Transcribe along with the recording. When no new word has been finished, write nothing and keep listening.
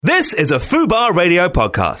This is a Fubar Radio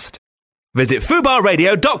podcast. Visit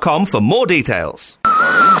fubarradio.com for more details.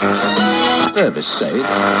 Service saved.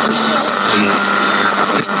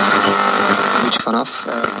 Which one off?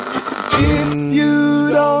 If you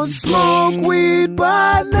don't smoke weed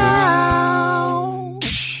by now,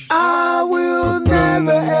 I will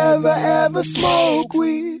never, ever, ever smoke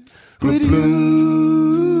weed with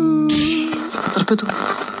you.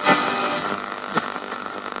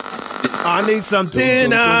 I need some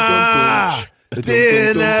dinner.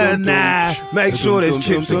 Dinner now. Make sure there's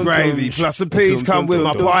chips and gravy. Plus some peas come with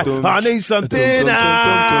my pie. I need some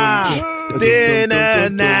dinner. Dinner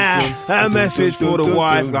now. A message for the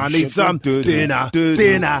wife. I need some dinner.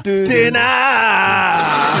 Dinner.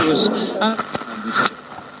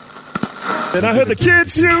 Then I heard the kid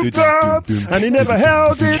shoot up, and he never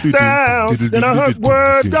held it down. Then I heard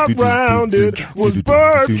word got round it was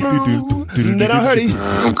bird flu. And then I heard he...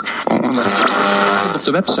 What's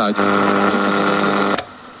the website?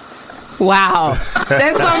 Wow.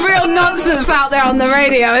 There's some real nonsense out there on the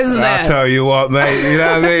radio, isn't there? I'll tell you what, mate. You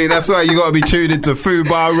know what I mean? That's why you got to be tuned into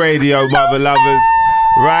Fubar Radio, mother lovers.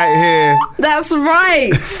 Right here. That's right.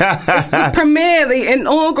 It's the premiere, the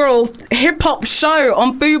inaugural hip-hop show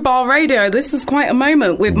on Fubar Radio. This is quite a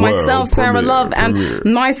moment with myself, Sarah Love, and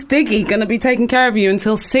MysDiggi going to be taking care of you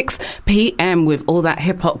until 6 p.m. with all that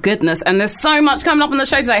hip-hop goodness. And there's so much coming up on the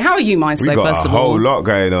show today. How are you, Myso, We got first a of all? whole lot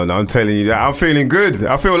going on. I'm telling you that. I'm feeling good.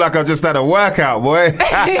 I feel like I just had a workout, boy.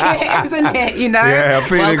 Isn't it, you know? Yeah, I'm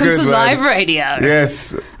feeling Welcome good, to man. live radio.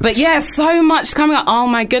 Yes. But yeah, so much coming up. Oh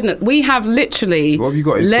my goodness. We have literally What have you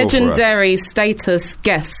got in store for us? legendary status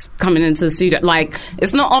guests coming into the studio. Like,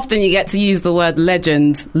 it's not often you get to use the word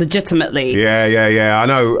legend legitimately. Yeah. I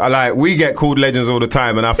know. We get called legends all the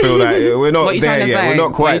time, and I feel like we're not What are you there trying to yet. say? We're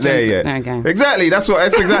not quite What are there you yet. trying to say? Okay. Exactly. That's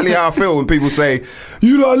exactly how I feel when people say,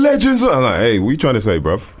 "You lot are legends." I'm like, "Hey, what are you trying to say,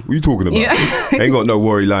 bruv? What are you talking about? Yeah. Ain't got no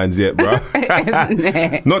worry lines yet, bruv." Isn't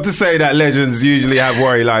it? Not to say that legends usually have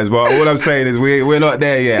worry lines, but all I'm saying is we're not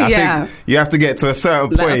there yet. Yeah. I think you have to get to a certain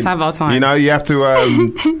Let point. us have our time. You know, you have to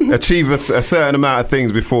achieve a certain amount of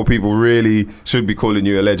things before people really should be calling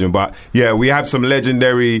you a legend. But yeah, we have some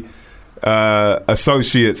legendary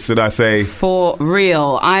associates, should I say. For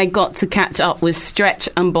real. I got to catch up with Stretch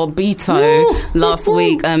and Bobbito last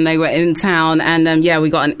week. They were in town, and we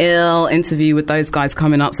got an ill interview with those guys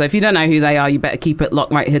coming up. So if you don't know who they are, you better keep it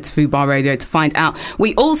locked right here to Fubar Radio to find out.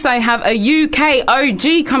 We also have a UK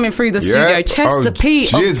OG coming through the studio, Chester P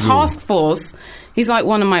of Taskforce. He's like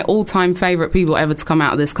one of my all-time favourite people ever to come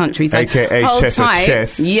out of this country. So AKA hold Chester tight.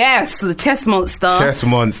 Chess. Yes, the chess monster. Chess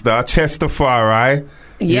monster, Chester Farai.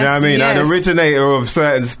 You Yes, know what I mean? yes. An originator of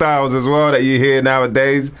certain styles as well that you hear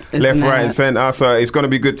nowadays, left, right, and centre. So it's going to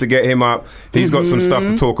be good to get him up. He's got some stuff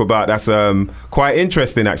to talk about that's quite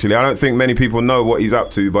interesting, actually. I don't think many people know what he's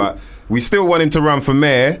up to, but we still want him to run for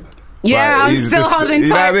mayor. Yeah, Like, I'm he's still holding you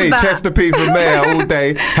know tight what I mean? for that. Chester P for mayor all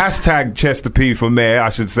day. Hashtag Chester P for mayor, I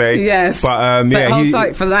should say. Yes. But hold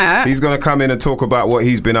tight for that. He's going to come in and talk about what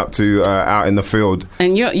he's been up to out in the field.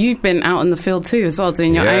 And you've been out in the field too as well,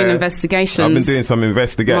 doing your own investigations. I've been doing some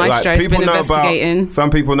investigating. Maestro's been investigating. Some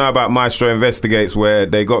people know about Maestro Investigates, where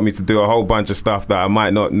they got me to do a whole bunch of stuff that I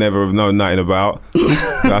might not never have known nothing about.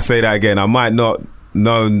 I say that again. I might not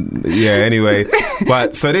known. Yeah. Anyway,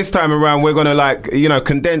 but so this time around, we're gonna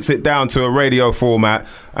condense it down to a radio format.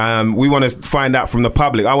 We want to find out from the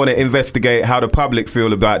public. I want to investigate how the public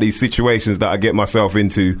feel about these situations that I get myself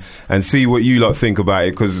into, and see what you lot think about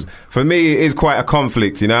it. Because for me, it is quite a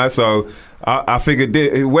conflict, you know. So I figured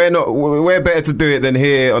we're better to do it than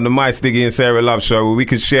here on the MysDiggi and Sarah Love show, where we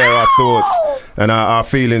can share our thoughts and our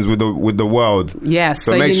feelings with the world. Yes,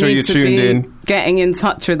 so make sure you're tuned in. Getting in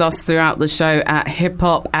touch with us throughout the show at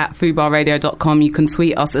hiphop@fubarradio.com. You can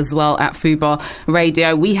tweet us as well at Fubar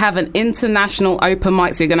Radio. We have an international open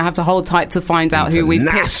mic, so you're going to have to hold tight to find out who we've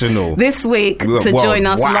picked this week to join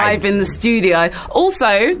us live in the studio.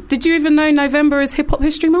 Also, did you even know November is Hip Hop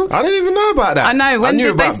History Month? I didn't even know about that. I know. When I knew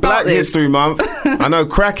did they about start Black this? History Month. I know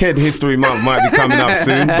Crackhead History Month might be coming up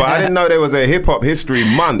soon, but I didn't know there was a Hip Hop History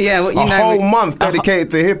Month. Yeah, well, a whole month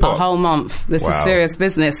dedicated to hip hop. A whole month. This is serious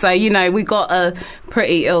business. So, we got a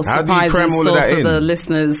pretty ill surprise in store for the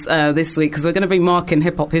listeners this week, because we're going to be marking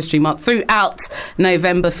Hip Hop History Month throughout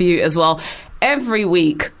November for you as well. every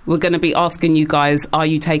week we're going to be asking you guys, are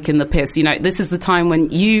you taking the piss? You know, this is the time when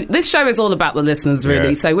this show is all about the listeners, really.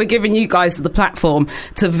 Yeah. So we're giving you guys the platform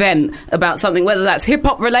to vent about something, whether that's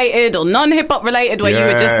hip-hop related or non-hip-hop related, where you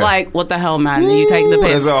were just like, what the hell, man? Are you taking the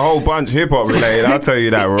piss? There's a whole bunch hip-hop related. I'll tell you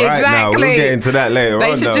that right now. We'll get into that later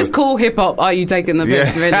They on. should just call hip-hop, are you taking the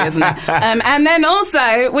piss, Yeah. really, isn't it? And then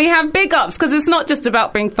also, we have big ups, because it's not just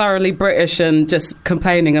about being thoroughly British and just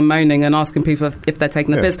complaining and moaning and asking people if they're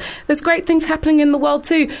taking the piss. There's great things happening in the world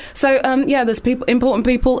too. So, there's important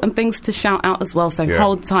people and things to shout out as well. So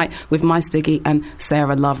hold tight with MysDiggi and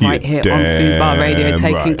Sarah Love right here on Food Bar Radio,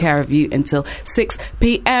 taking care of you until 6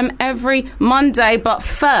 p.m. every Monday. But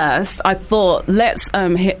first, I thought, let's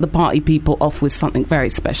hit the party people off with something very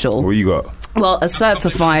special. What you got? Well, a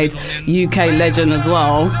certified UK legend as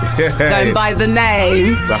well, going by the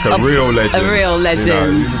name like a real legend. A real legend. You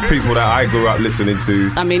know, this is people that I grew up listening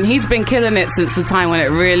to. I mean, he's been killing it since the time when it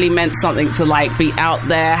really meant something to like be out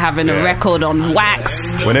there having a record on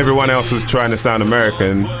wax. When everyone else was trying to sound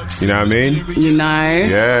American, you know what I mean? You know?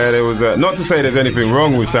 Yeah, there was not to say there's anything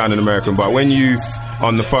wrong with sounding American, but when you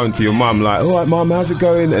on the phone to your mum like, all right, mum, how's it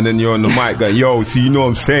going? And then you're on the mic going, yo, so you know what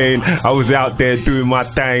I'm saying? I was out there doing my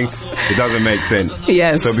thing. It doesn't make sense.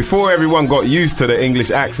 Yes. So before everyone got used to the English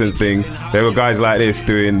accent thing, there were guys like this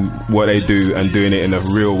doing what they do and doing it in a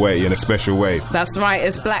real way, in a special way. That's right,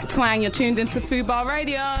 it's Black Twang. You're tuned into Food Bar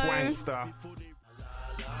Radio. Twangster.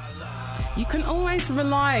 You can always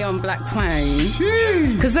rely on Black Twang,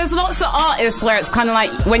 because there's lots of artists where it's kind of like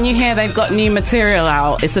when you hear they've got new material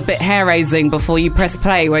out, it's a bit hair-raising before you press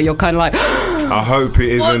play, where you're kind of like, I hope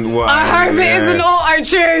it isn't what I hope it isn't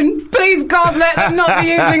auto-tune. Please, God, let them not be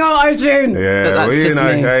using auto-tune. Yeah, but that's just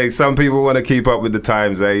me. Hey, some people want to keep up with the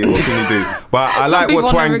times, hey, what can you do? But I like what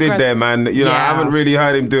Twang did there, man. You know, I haven't really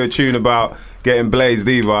heard him do a tune about getting blazed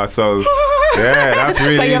either, so yeah, that's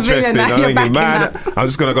really so interesting. I'm thinking, man, I'm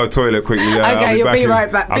just going to go toilet quickly. Okay, you'll be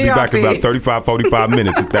right back. I'll be back in about 35-45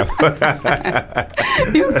 minutes.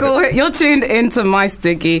 You're tuned into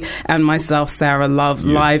MysDiggi and myself, Sarah Love,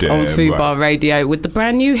 live on Food Bar Radio with the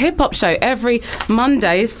brand new hip-hop show every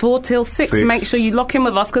Mondays 4 till 6. Make sure you lock in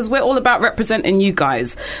with us, because we're all about representing you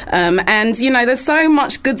guys. And, you know, there's so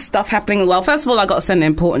much good stuff happening in the world. First of all, I got to send an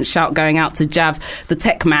important shout going out to Jav, the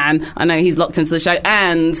tech man. I know he's locked into the show,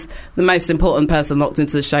 and the most important person locked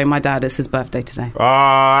into the show, my dad. It's his birthday today.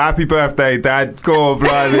 Ah, happy birthday, Dad. Go on,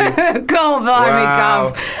 blimey. Go on,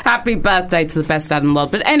 blimey, Gov. Happy birthday to the best dad in the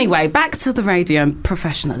world. But anyway, back to the radio and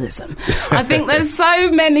professionalism. I think there's so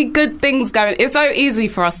many good things going. It's so easy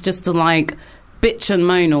for us just to like bitch and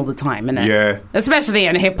moan all the time, innit? Yeah. Especially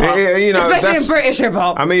in hip-hop. You know, especially in British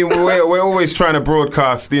hip-hop. I mean, we're always trying to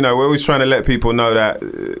broadcast, you know, we're always trying to let people know that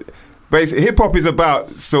basically hip-hop is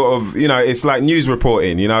about sort of, you know, it's like news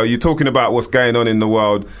reporting, you know, you're talking about what's going on in the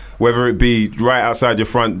world, whether it be right outside your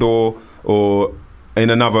front door or in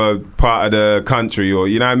another part of the country, or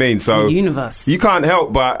you know what I mean. So the universe, you can't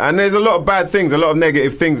help but, and there's a lot of bad things, a lot of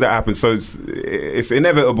negative things that happen. So it's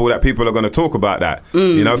inevitable that people are going to talk about that.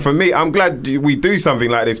 You know, for me, I'm glad we do something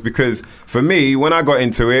like this, because for me, when I got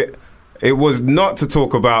into it, it was not to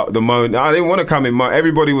talk about the moan. I didn't want to come in.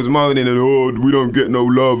 Everybody was moaning and, oh, we don't get no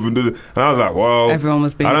love. And I was like, well, everyone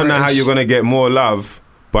was being I don't know how you're going to get more love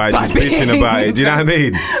by just bitching about it. Do you know what I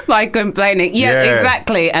mean? By complaining. Yeah,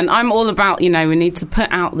 exactly. And I'm all about, you know, we need to put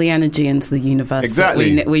out the energy into the universe.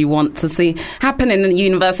 Exactly. That we want to see happen in the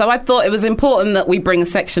universe. So I thought it was important that we bring a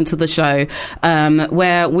section to the show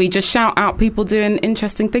where we just shout out people doing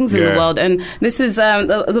interesting things in the world. And this is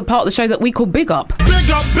the part of the show that we call Big Up.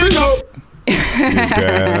 Big up, big up.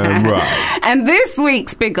 Damn right. And this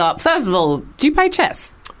week's Big Up, first of all, do you play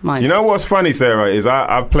chess? Nice. You know what's funny, Sarah, is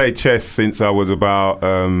I've played chess since I was about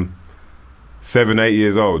 7-8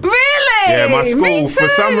 years old. Really? Yeah, my school, Me too. for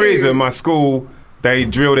some reason, my school, they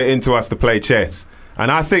drilled it into us to play chess. And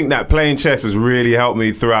I think that playing chess has really helped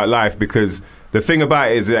me throughout life, because the thing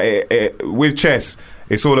about it is with chess,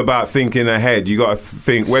 it's all about thinking ahead. You got to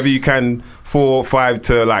think whether you can 4, 5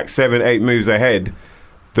 to like 7, 8 moves ahead.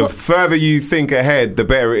 The further you think ahead, the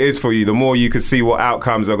better it is for you. The more you can see what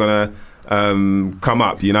outcomes are going to come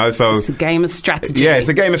up, you know. So it's a game of strategy. Yeah, it's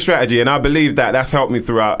a game of strategy, and I believe that that's helped me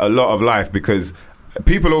throughout a lot of life, because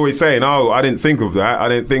people are always saying, oh, I didn't think of that, I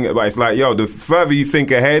didn't think, but it's like, yo, the further you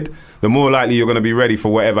think ahead, the more likely you're going to be ready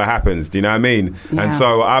for whatever happens. Do you know what I mean? Yeah. And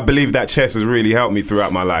so I believe that chess has really helped me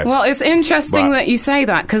throughout my life. Well, it's interesting that you say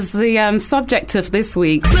that, because the subject of this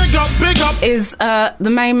week's Big Up is the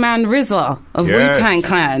main man RZA. of Wu-Tang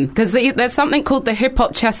Clan, because there's something called the Hip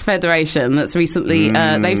Hop Chess Federation that's recently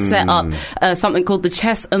they've set up something called the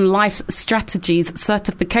Chess and Life Strategies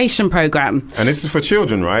Certification Program. And this is for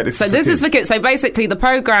children, right? This is for kids. So basically, the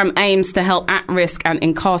program aims to help at-risk and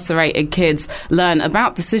incarcerated kids learn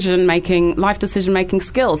about life decision-making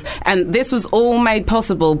skills. And this was all made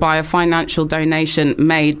possible by a financial donation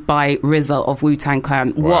made by RZA of Wu-Tang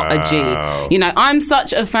Clan. What a G. You know, I'm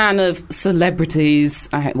such a fan of celebrities.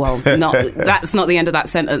 That's not the end of that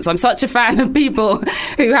sentence. I'm such a fan of people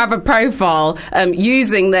who have a profile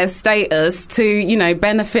using their status to, you know,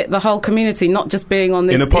 benefit the whole community, not just being on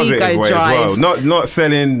this in a positive ego way drive. as well. Not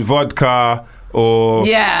selling vodka or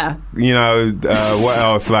you know what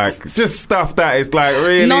else, like just stuff that is like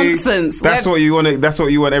really nonsense. That's what you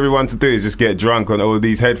want everyone to do, is just get drunk on all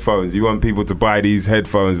these headphones. You want people to buy these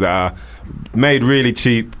headphones that are made really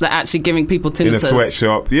cheap. They're actually giving people tinnitus. In a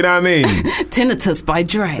sweatshop. You know what I mean? Tinnitus by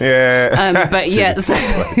Dre. Yeah. But yes,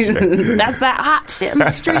 that's that hot shit in the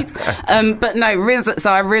streets. But no, RZA,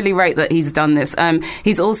 so I really rate that he's done this.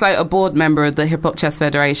 He's also a board member of the Hip Hop Chess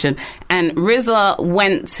Federation. And RZA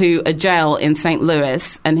went to a jail in St.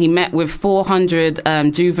 Louis and he met with 400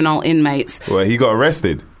 juvenile inmates. Well, he got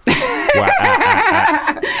arrested.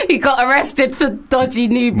 He got arrested for dodgy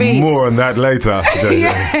new beats. More on that later.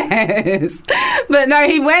 Yes. But no,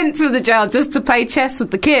 he went to the jail just to play chess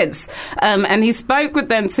with the kids. And he spoke with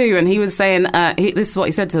them too. And he was saying, this is what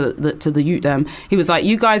he said to the youth. He was like,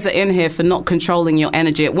 you guys are in here for not controlling your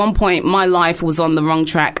energy. At one point, my life was on the wrong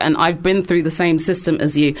track and I've been through the same system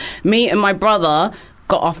as you. Me and my brother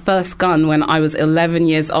got our first gun when I was 11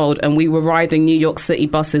 years old, and we were riding New York City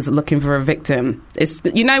buses looking for a victim.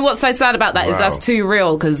 You know what's so sad about that is that's too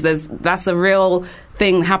real, because that's a real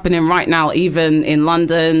thing happening right now, even in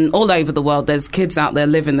London, all over the world. There's kids out there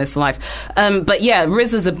living this life. But yeah,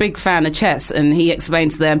 RZA's a big fan of chess, and he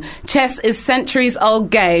explained to them, chess is centuries-old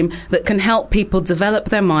game that can help people develop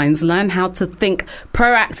their minds, learn how to think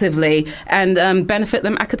proactively, and benefit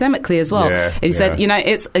them academically as well. Yeah, he said, you know,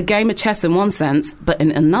 it's a game of chess in one sense, but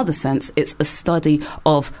in another sense, it's a study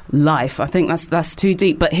of life. I think that's too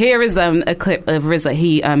deep. But here is a clip of RZA.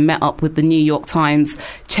 He met up with the New York Times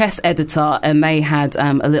chess editor, and they had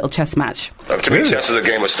a little chess match. To me, chess is a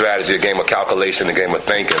game of strategy, a game of calculation, a game of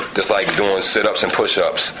thinking. Just like doing sit-ups and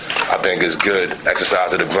push-ups, I think is good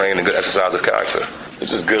exercise of the brain and good exercise of character. It's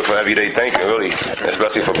just good for everyday thinking, really,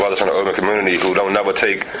 especially for brothers from the urban community who don't never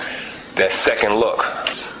take that second look.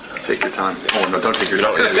 Take your time. Oh, no, don't take your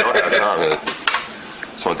time. We don't have time.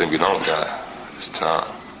 That's one thing we don't got. It's time.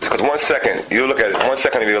 Because 1 second, you look at it, 1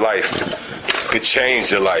 second of your life could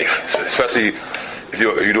change your life, especially if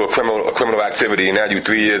you do a criminal activity and now you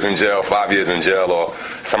 3 years in jail, 5 years in jail, or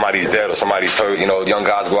somebody's dead or somebody's hurt. You know, young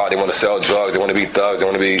guys go out, they want to sell drugs, they want to be thugs, they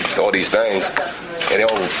want to be all these things, and they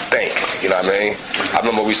don't think. You know what I mean? I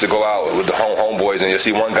remember we used to go out with the homeboys, and you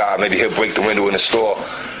see one guy, maybe he'll break the window in the store,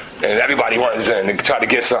 and everybody runs in and try to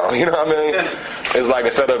get something. You know what I mean? It's like,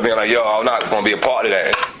 instead of being like, yo, I'm not going to be a part of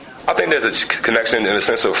that. I think there's a connection in the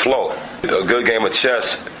sense of flow. A good game of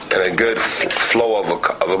chess and a good flow of a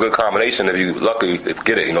good combination, if you luckily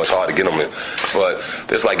get it. You know, it's hard to get them in. But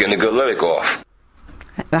it's like getting a good lyric off.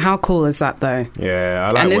 How cool is that, though? Yeah,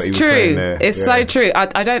 I like and what it's he was true. saying there. It's so true.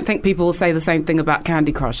 I don't think people will say the same thing about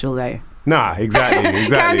Candy Crush, will they? Nah,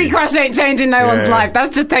 exactly. Candy Crush ain't changing no one's life.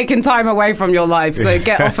 That's just taking time away from your life. So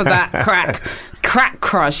get off of that crack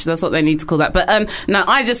crush. That's what they need to call that. But no,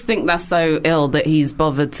 I just think that's so ill that he's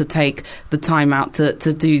bothered to take the time out to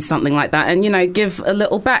do something like that and, you know, give a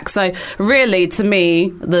little back. So really, to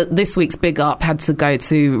me, this week's Big Up had to go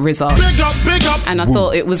to RZA. Big up. And I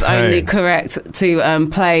thought it was only correct to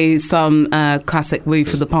play some classic Woo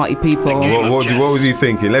for the party people. What was you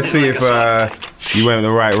thinking? Let's see if you went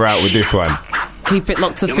the right route with this one. Keep it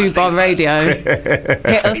locked to Foodbar Radio.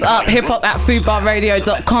 Hit us up,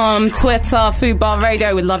 hiphop@foodbarradio.com, Twitter, Foodbar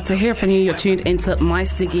Radio. We'd love to hear from you. You're tuned into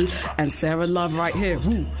MysDiggi and Sarah Love right here.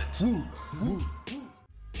 Woo, woo, woo.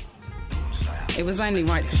 It was only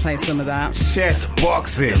right to play some of that. Chess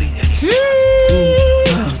boxing.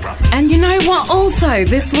 And you know what? Also,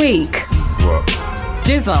 this week, What?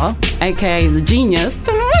 Jizza, aka The Genius.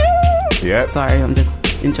 Yep. Sorry, I'm just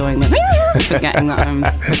enjoying that. Forgetting that I'm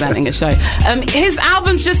presenting a show. His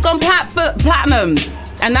album's just gone platinum.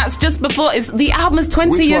 And that's just before the album is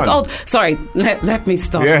 20 Which years one? old. Sorry, let me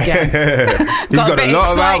start again. He's got a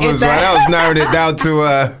lot of albums, right? That was narrowing it down to,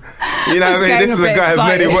 you know what I mean? This is a guy of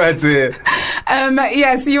many words here.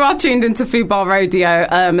 Yes, you are tuned into Fubar Radio.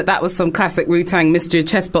 That was some classic Wu-Tang mystery of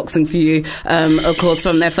chess boxing for you, of course,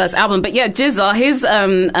 from their first album. But yeah, Jizza, his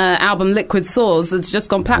album Liquid Swords has just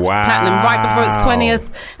gone platinum right before its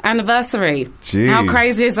 20th anniversary. Jeez. How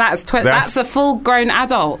crazy is that? That's a full-grown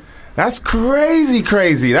adult. That's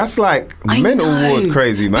crazy. That's like mental ward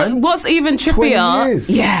crazy, man. But what's even trippier... 20 years.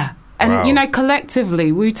 Yeah. And, Wow. you know,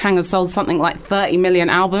 collectively, Wu-Tang have sold something like 30 million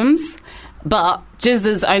albums. But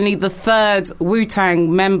Jizza's only the third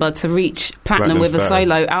Wu-Tang member to reach platinum with status. a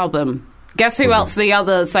solo album. Guess who else the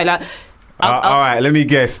other solo... all right, let me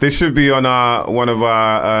guess. This should be on one of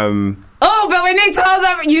our... Oh, but we need to hold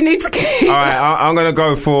up. You need to keep... All right, I'm going to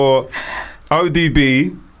go for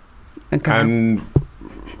ODB. Okay. And...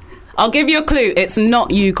 I'll give you a clue. It's not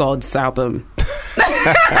You God's album.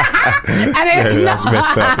 And it's that's not.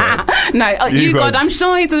 messed up, man. No, You God. God. I'm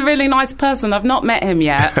sure he's a really nice person. I've not met him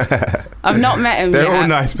yet. They're all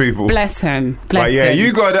nice people. Bless him. Bless But yeah, him.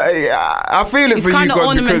 You God. I feel it He's for You kind of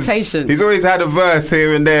God because ornamentation. he's always had a verse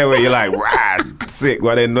here and there where you're like, rah, sick.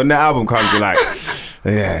 Well, then when the album comes, you're like,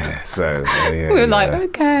 yeah. So yeah, We're like,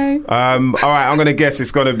 okay. all right, I'm gonna guess it's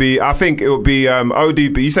gonna be. I think it will be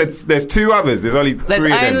ODB. You said there's two others. There's only There's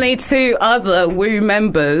three of them only two other Wu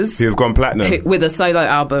members who have gone platinum. with a solo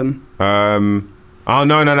album. Oh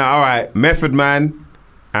no. All right, Method Man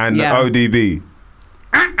and Yeah. ODB.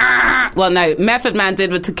 Well, no, Method Man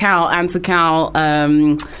did with Takal and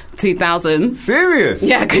Takal 2000. Serious?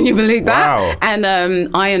 Yeah, can you believe that? Wow. And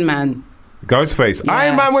Iron Man. Ghostface. Yeah.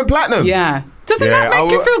 Iron Man went platinum. Yeah. Doesn't Yeah, that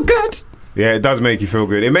make you feel good? Yeah, it does make you feel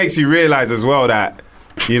good. It makes you realise as well that,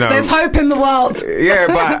 you know... There's hope in the world. Yeah,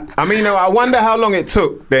 but, I mean, I wonder how long it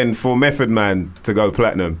took then for Method Man to go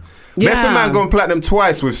platinum. Yeah. Method Man gone platinum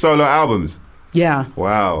twice with solo albums. Yeah.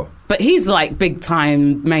 Wow. But he's like big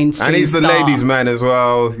time mainstream And he's the star. ladies' man as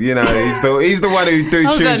well. You know, he's the one who do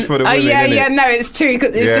Hold tunes on. for the Oh, women, yeah, innit? yeah, no, it's true.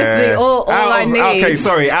 'Cause it's just Yeah. all I need. Okay,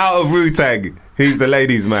 sorry, out of Wu-Tang, he's the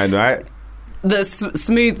ladies' man, right? The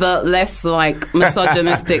smoother, less like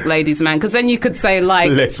misogynistic ladies' man. Because then you could say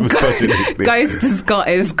like Less misogynistic. Ghost has got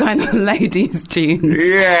his kind of ladies' tunes.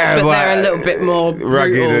 Yeah, but they're a little bit more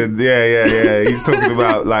rugged. brutal. And, yeah. He's talking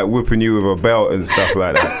about like whipping you with a belt and stuff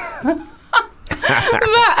like that.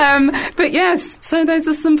 But yes, so those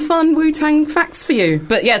are some fun Wu-Tang facts for you.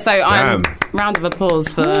 But yeah, so round of applause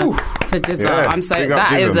for Jizza. Yeah, I'm so big up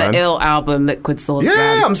that Jizza, is man. an ill album, Liquid Swords. Yeah,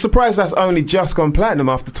 man. I'm surprised that's only just gone platinum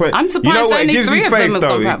after 20. I'm surprised you know what? only It gives 3 you of them faith, have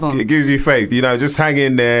though. gone platinum. It gives you faith. You know, just hang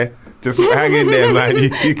in there. Just hang in there, man. You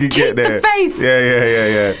can get there. the faith.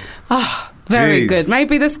 Yeah. Very Jeez. good.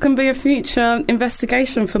 Maybe this can be a future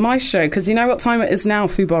investigation for my show, because you know what time it is now,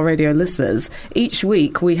 Fubar Radio listeners. Each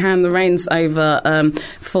week we hand the reins over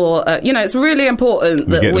for, it's really important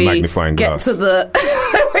that get the we magnifying get glass. to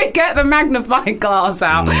the we get the magnifying glass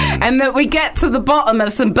out and that we get to the bottom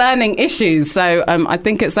of some burning issues. So I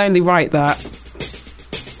think it's only right that.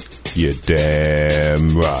 You're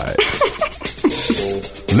damn right.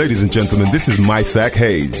 Ladies and gentlemen, this is Mysack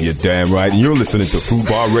Hayes. You're damn right. And you're listening to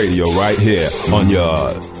Fubar Radio right here on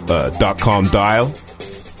your .com dial.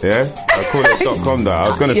 Yeah? I call it .com dial. I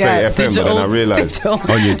was going to say FM, digital, but then I realised on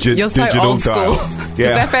your You're so digital old dial. school.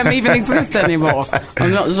 Does FM even exist anymore?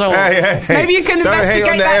 I'm not sure. Hey. Maybe you can Don't hate investigate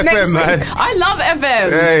on the that FM, next man. week. I love FM.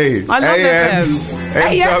 Hey, I love AM,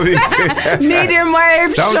 FM. Medium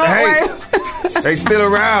wave, Don't short hate. wave. They still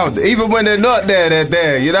around. Even when they're not there, they're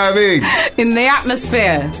there. You know what I mean? In the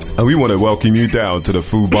atmosphere. And we want to welcome you down to the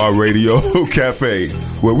Fubar Radio Cafe,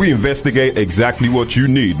 where we investigate exactly what you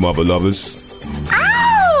need, mother lovers.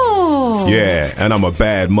 Ow! Yeah, and I'm a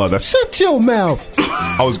bad mother. Shut your mouth.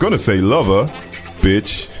 I was going to say lover,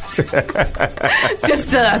 bitch.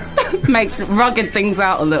 Just to make rugged things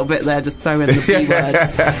out a little bit there, just throw in the B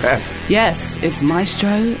word. Yes, it's Maestro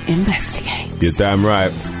Investigates. You're damn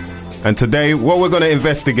right. And today, what we're going to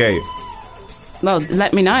investigate Well,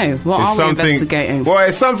 let me know. What are we investigating? Well,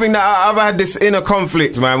 it's something that I've had this inner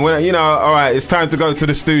conflict, man. When, all right, it's time to go to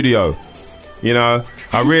the studio.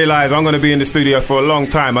 I realise I'm going to be in the studio for a long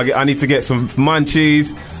time. I need to get some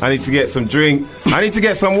munchies. I need to get some drink. I need to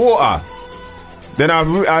get some water. Then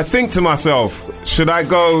I think to myself, should I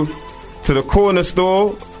go to the corner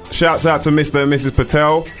store? Shouts out to Mr. and Mrs.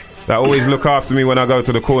 Patel that always look after me when I go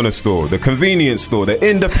to the corner store, the convenience store, the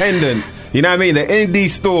independent, you know what I mean, the indie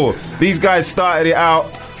store. These guys started it out,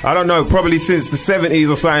 I don't know, probably since the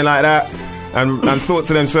 70s or something like that, and thought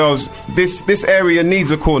to themselves, this area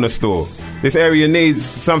needs a corner store. This area needs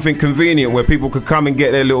something convenient where people could come and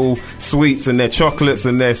get their little sweets and their chocolates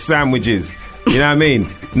and their sandwiches. You know what I mean?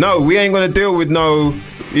 No, we ain't gonna deal with we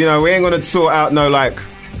ain't gonna sort out no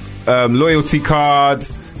loyalty card.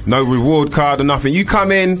 no reward card or nothing. You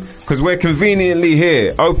come in because we're conveniently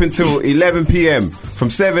here, open till 11 p.m. from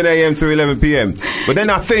 7 a.m. to 11 p.m. But then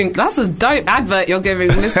I think that's a dope advert you're giving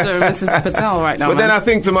Mr. and Mrs. Patel right now. But then I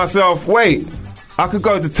think to myself, wait, I could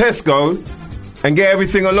go to Tesco and get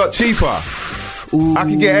everything a lot cheaper. Ooh. I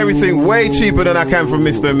can get everything way cheaper than I can from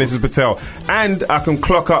Mr. and Mrs. Patel, and I can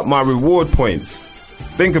clock up my reward points.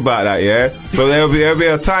 Think about that, yeah? So there'll be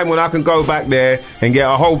a time when I can go back there and get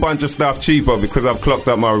a whole bunch of stuff cheaper because I've clocked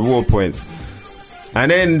up my reward points.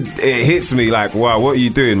 And then it hits me like, wow, what are you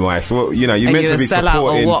doing, Mice? What, you know, you're meant to be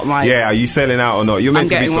supporting. Or what, Mice? Yeah, are you selling out or not? You're meant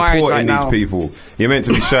to be supporting these people. You're meant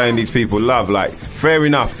to be showing these people love. Like, fair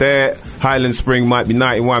enough, their Highland Spring might be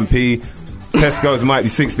 91p, Tesco's might be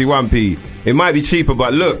 61p. It might be cheaper,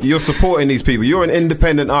 but look, you're supporting these people. You're an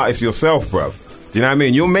independent artist yourself, bro. Do you know what I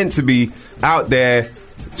mean? You're meant to be out there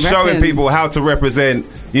showing people how to represent,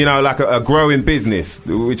 you know, like a growing business,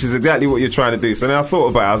 which is exactly what you're trying to do. So then I thought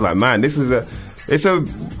about it. I was like, man, this is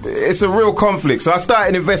it's a real conflict. So I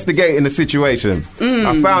started investigating the situation.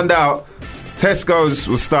 I found out Tesco's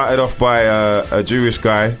was started off by a Jewish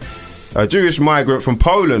guy, a Jewish migrant from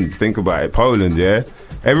Poland. Think about it, Poland, yeah?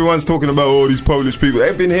 Everyone's talking about all these Polish people.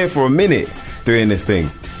 They've been here for a minute doing this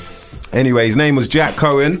thing. Anyway, his name was Jack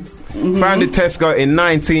Cohen. Founded Tesco in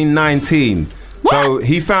 1919. What? So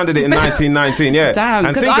he founded it in 1919, yeah. Damn,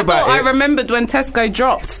 because I remembered when Tesco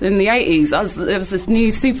dropped in the 80s. There was this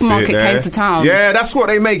new supermarket came to town. Yeah, that's what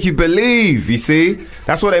they make you believe, you see?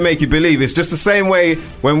 That's what they make you believe. It's just the same way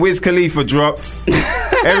when Wiz Khalifa dropped.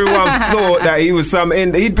 Everyone thought that he was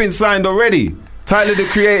he'd been signed already. Tyler, the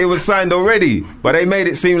Creator, was signed already, but they made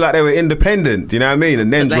it seem like they were independent, do you know what I mean?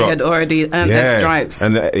 And then they had already earned their stripes.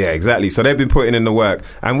 And yeah, exactly. So they've been putting in the work.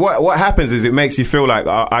 And what happens is it makes you feel like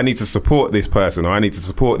I need to support this person, or I need to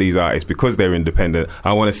support these artists because they're independent.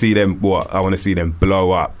 I want to see them I want to see them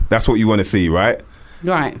blow up. That's what you want to see, right?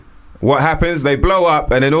 Right. What happens? They blow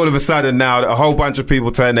up, and then all of a sudden now a whole bunch of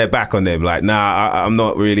people turn their back on them. Like, nah, I'm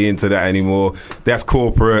not really into that anymore. That's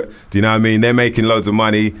corporate. Do you know what I mean? They're making loads of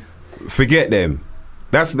money. Forget them.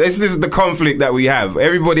 This is the conflict that we have.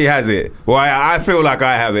 Everybody has it. Well, I feel like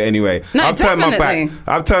I have it anyway. No, I've turned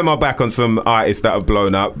my back on some artists that have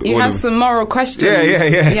blown up. You have some moral questions.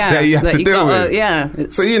 Yeah. That you have to deal with. Yeah.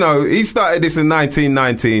 So, you know, he started this in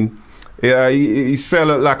 1919. Yeah, he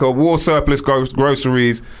sell like a war surplus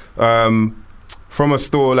groceries from a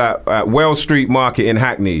stall at Well Street Market in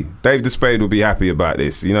Hackney. Dave Despade will be happy about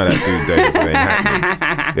this. You know that dude, Dave Despade in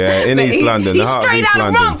Hackney. Yeah, in East London. He's straight out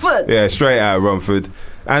of Romford. Yeah, straight out of Romford.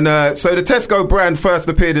 And so the Tesco brand first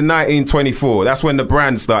appeared in 1924. That's when the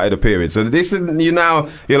brand started appearing. So this is, you're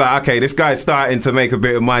like, okay, this guy's starting to make a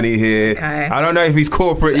bit of money here. Okay. I don't know if he's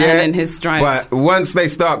corporate yet. Earning his stripes. But once they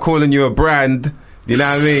start calling you a brand, you know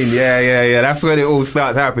what I mean? Yeah. That's when it all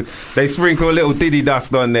starts happening. They sprinkle a little Diddy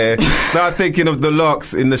dust on there. Start thinking of the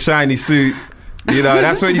locks in the shiny suit. You know,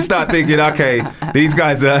 that's when you start thinking, okay, these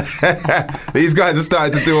guys are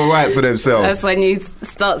starting to do all right for themselves. That's when you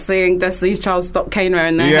start seeing Destiny's Child stop cane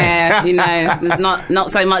wearing their hair. You know, there's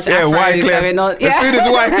not so much afro going on. Yeah. As soon as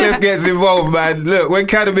Wycliffe gets involved, man, look, when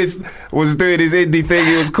Cannabis was doing his indie thing,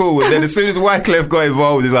 he was cool. And then as soon as Wycliffe got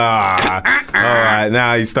involved, he's like, all right,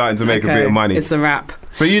 now he's starting to make a bit of money. It's a wrap.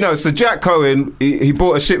 So, you know, so Jack Cohen, he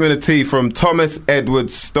bought a shipment of tea from Thomas Edward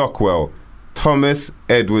Stockwell. Thomas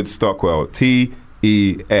Edward Stockwell,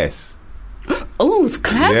 T-E-S. Oh, it's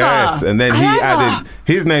clever. Yes, and then he added,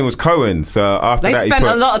 his name was Cohen, so after that he put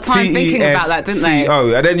spent a lot of time thinking about that, didn't they?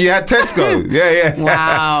 T-E-S-C-O, and then you had Tesco. Yeah.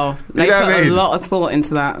 Wow. They put a lot of thought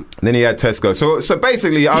into that. And then he had Tesco. So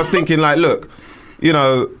basically, I was thinking, like, look, you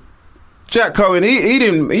know, Jack Cohen,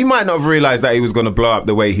 he might not have realised that he was going to blow up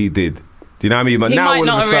the way he did. Do you know what I mean? But he now might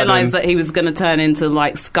not have realised that he was going to turn into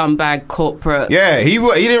like scumbag corporate. Yeah, he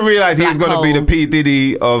didn't realise he was going to be the P.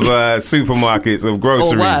 Diddy of supermarkets, of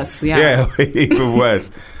groceries. Or worse, yeah. Yeah, even worse.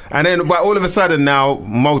 And then, but all of a sudden now,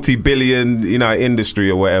 multi-billion, you know, industry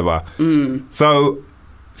or whatever. So,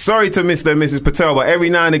 sorry to Mr. and Mrs. Patel, but every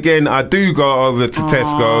now and again I do go over to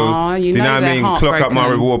Tesco. Do you know what I mean? Clock up my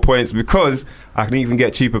reward points because I can even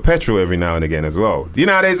get cheaper petrol every now and again as well. You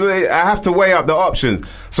know, I have to weigh up the options.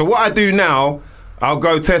 So what I do now, I'll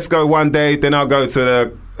go Tesco one day, then I'll go to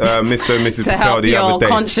the Mr. and Mrs. Patel the other day.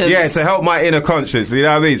 Conscience. Yeah, to help my inner conscience. You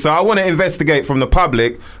know what I mean? So I want to investigate from the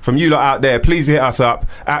public, from you lot out there. Please hit us up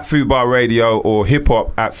at Fubar Radio or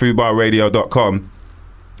hiphop at fubarradio.com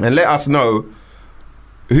and let us know,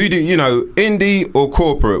 who do you know, indie or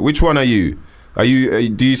corporate? Which one are you? Do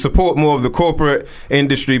you support more of the corporate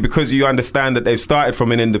industry because you understand that they've started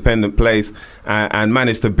from an independent place and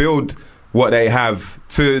managed to build what they have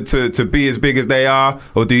to be as big as they are,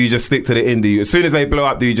 or do you just stick to the indie? As soon as they blow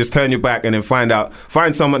up, do you just turn your back and then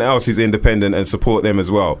find someone else who's independent and support them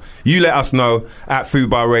as well? You let us know at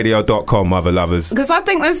foodbarradio.com, mother lovers. Because I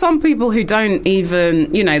think there's some people who don't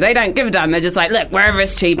even, they don't give a damn. They're just like, look, wherever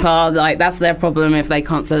it's cheaper, like that's their problem if they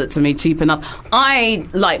can't sell it to me cheap enough. I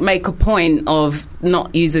make a point of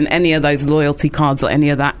not using any of those loyalty cards or any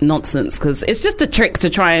of that nonsense, because it's just a trick to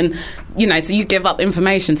try and, so you give up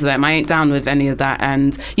information to them. I ain't down with any of that.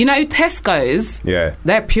 And Tesco's,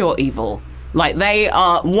 they're pure evil. Like, they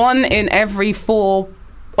are one in every fourth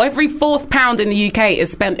pound in the UK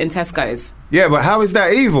is spent in Tesco's. Yeah, but how is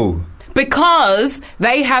that evil? Because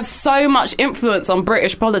they have so much influence on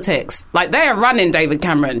British politics. Like, they are running David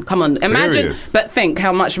Cameron. Come on, imagine. Serious? But think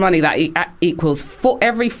how much money that equals. For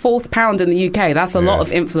every fourth pound in the UK, that's a lot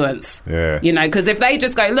of influence. Yeah. Because if they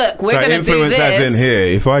just go, look, we're going to do this. So influence as in here,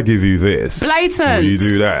 if I give you this. Blatant. You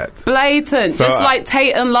do that. Blatant. So, just like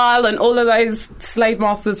Tate and Lyle and all of those slave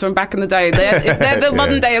masters from back in the day. They're the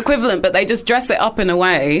modern day equivalent, but they just dress it up in a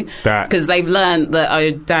way. Because they've learned that,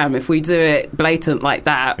 oh, damn, if we do it blatant like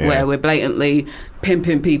that, where we're blatantly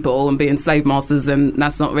pimping people and being slave masters, and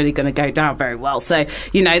that's not really going to go down very well. So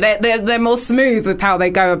they're more smooth with how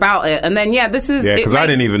they go about it. And then this is because I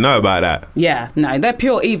didn't even know about that. They're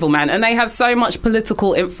pure evil, man, and they have so much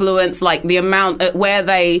political influence, like the amount where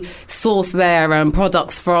they source their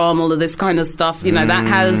products from, all of this kind of stuff. That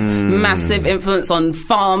has massive influence on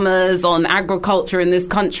farmers, on agriculture in this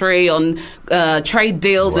country, on trade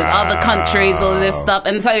deals with other countries, all of this stuff.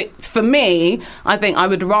 And so for me, I think I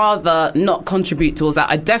would rather not contribute towards that.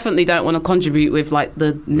 I definitely don't want to contribute with like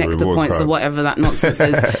the nectar points or whatever that nonsense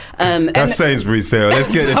is. That's Sainsbury's sale.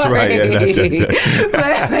 Let's get this right.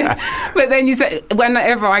 But then you say,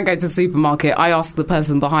 whenever I go to the supermarket, I ask the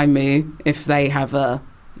person behind me if they have a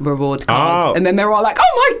reward card, and then they're all like,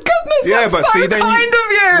 "Oh my goodness, that's so kind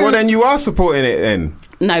of you." Well, then you are supporting it then.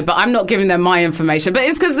 No, but I'm not giving them my information. But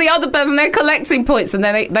it's because the other person, they're collecting points, and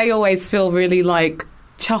then they always feel really like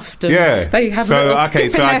chuffed, and they have a little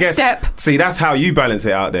skip in their step. See, that's how you balance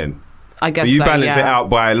it out then. I guess so. You balance it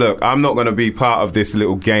out by, look, I'm not going to be part of this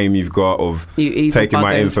little game you've got of taking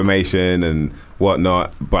my information and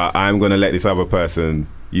whatnot, but I'm going to let this other person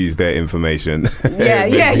use their information. Basically.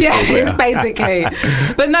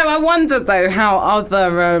 But no, I wonder though how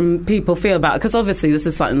other people feel about it, because obviously this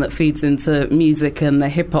is something that feeds into music and the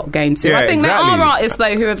hip hop game too. I think there are artists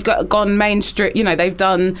though who have gone mainstream. They've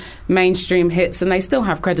done mainstream hits and they still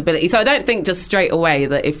have credibility. So I don't think just straight away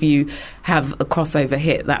that if you have a crossover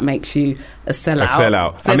hit that makes you a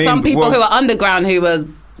sellout. So some people who are underground who are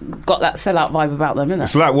got that sellout vibe about them, isn't it?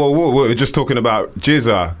 It's like we're just talking about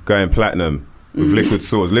Jizza going platinum with Liquid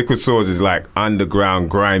Swords. Liquid Swords is like underground,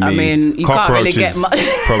 grimy. I mean, you cockroaches can't really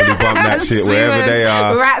get probably bump that shit wherever they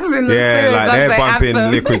are. Rats in the sewers, like they're bumping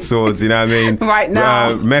anthem. Liquid Swords. You know what I mean? Right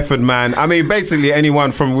now, Method Man. I mean, basically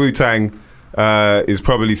anyone from Wu-Tang is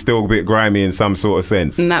probably still a bit grimy in some sort of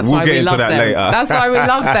sense. And that's we'll why get we into love that them. later. That's why we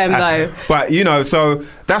love them, though. But so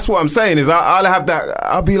that's what I'm saying is I'll have that.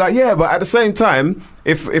 I'll be like, yeah, but at the same time,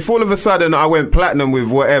 if all of a sudden I went platinum with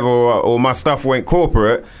whatever, or my stuff went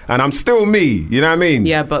corporate, and I'm still me, you know what I mean?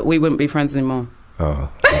 Yeah, but we wouldn't be friends anymore. Oh.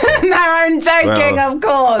 No, I'm joking, of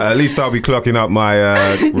course. At least I'll be clocking up my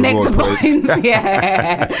nectar points.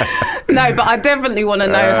 No, but I definitely want to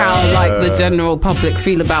know how like the general public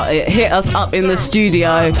feel about it. Hit us up in the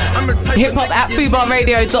studio. Hiphop at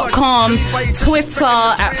foodbarradio.com. Twitter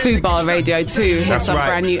at foodbarradio2. Here's some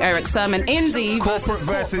brand new Eric Sermon. Indie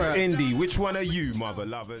versus indie. Which one are you, mother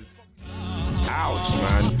lovers? Ouch,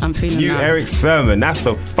 man. I'm feeling New that. Eric Sermon. That's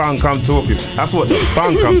the funk I'm talking. That's what the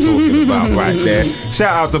funk I'm talking about right there.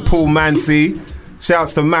 Shout out to Paul Mancy.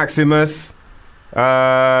 Shouts to Maximus.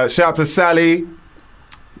 Shout to Sally.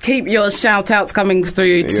 Keep your shout-outs coming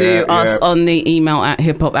through to us on the email at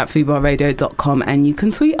hiphop@foodbarradio.com, and you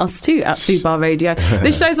can tweet us too at foodbarradio.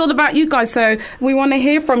 This show's all about you guys, so we want to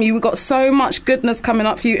hear from you. We've got so much goodness coming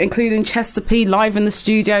up for you, including Chester P live in the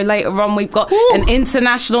studio later on. We've got an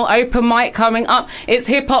international open mic coming up. It's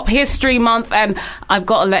Hip Hop History Month, and I've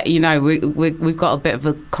got to let you know we've got a bit of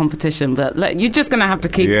a competition, but you're just going to have to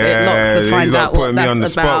keep it locked to find out what that's about. Putting me on the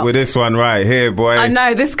spot with this one right here, boy. I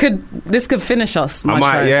know this could finish us.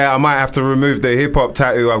 I might have to remove the hip-hop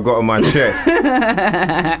tattoo I've got on my chest.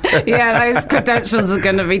 Those credentials are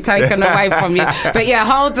going to be taken away from you. But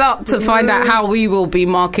hold up to find out how we will be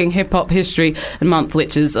marking Hip-Hop History Month,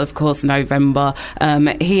 which is, of course, November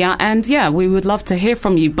here. And, we would love to hear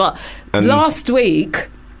from you. But last week,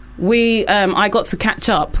 I got to catch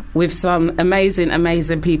up with some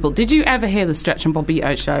amazing people. Did you ever hear the Stretch and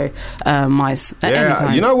Bobbito show, Mice? At any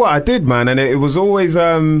time? You know what, I did, man, and it was always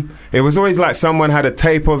like someone had a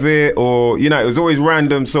tape of it, or it was always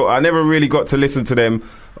random. So I never really got to listen to them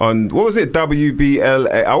on, what was it,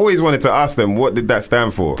 WBLA? I always wanted to ask them, what did that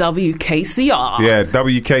stand for? WKCR. Yeah,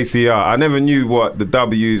 WKCR. I never knew what the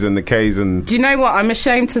W's and the K's and... Do you know what? I'm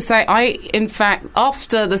ashamed to say, in fact,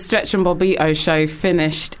 after the Stretch and Bobbito show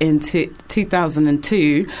finished in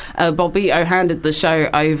 2002, Bobbito handed the show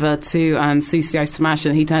over to Susio Smash,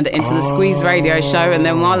 and he turned it into the Squeeze radio show. And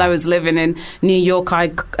then while I was living in New York, I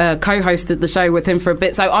co-hosted the show with him for a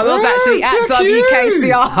bit. So I was actually at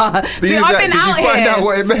WKCR. See, I've been out here. Did you find out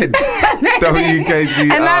what it meant? WKCR.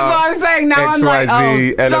 And that's what I'm saying. Now I'm like,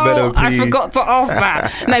 I forgot to ask that.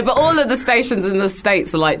 No, but all of the stations in the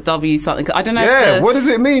States are like W something. I don't know. Yeah, what does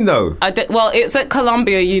it mean though? Well, it's at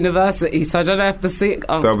Columbia University, so I don't know if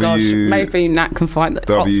gosh, maybe Nat can find it.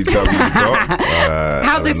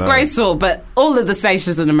 How disgraceful! But all of the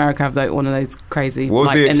stations in America have one of those crazy. What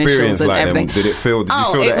was the experience and like? Everything. Did you feel the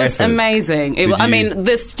essence? It was amazing. I mean,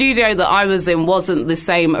 the studio that I was in wasn't the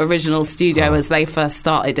same original studio as they first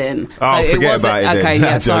started in. So it wasn't. About it okay,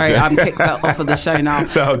 then. yeah, sorry, I'm kicked off of the show now.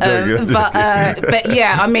 No, I'm joking. But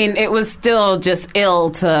yeah, I mean, it was still just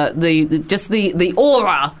ill to the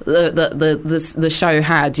aura the show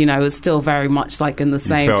had. It was still very much like in the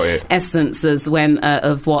same essence as when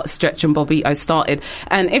of what Stretch and Bobbito started.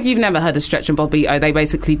 And if you've never heard of Stretch and Bobbito, they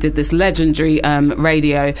basically did this legendary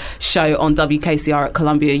radio show on WKCR at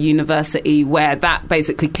Columbia University, where that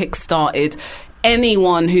basically kick-started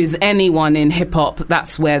anyone who's anyone in hip-hop.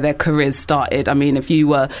 That's where their careers started. I mean, if you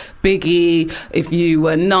were Biggie, if you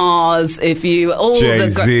were Nas, if you... all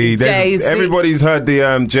Jay-Z. Jay-Z. Everybody's heard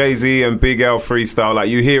the Jay-Z and Big L freestyle. Like,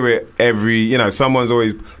 you hear it someone's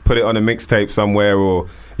always put it on a mixtape somewhere, or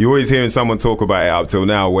you're always hearing someone talk about it up till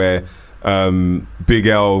now, where Big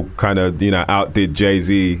L kind of outdid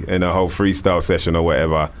Jay-Z in a whole freestyle session or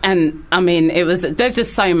whatever. And I mean, there's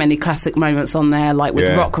just so many classic moments on there, like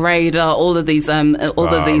with Rock Raider, all of these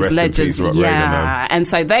legends. Rock Raider, man. And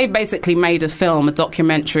so they basically made a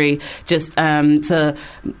documentary, just to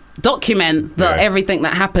document everything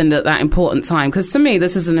that happened at that important time. Because to me,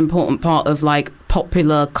 this is an important part of like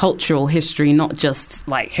popular cultural history, not just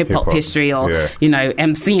like hip-hop history or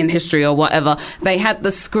MCing history or whatever. They had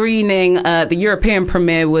the screening, the European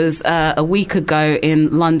premiere was a week ago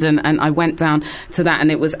in London, and I went down to that,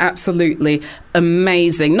 and it was absolutely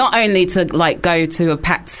amazing. Not only to like go to a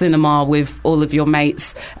packed cinema with all of your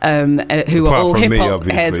mates who are all hip-hop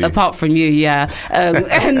heads, apart from you,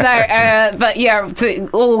 but yeah, to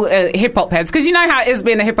all hip-hop heads, because you know how it is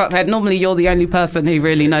being a hip-hop head. Normally you're the only person who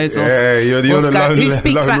really knows who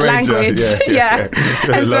speaks that language.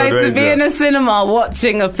 And so to be in a cinema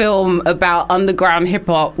watching a film about underground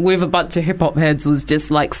hip-hop with a bunch of hip-hop heads was just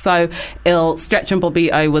like so ill. Stretch and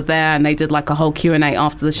Bobbito were there, and they did like a whole Q&A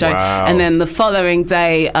after the show. And then the following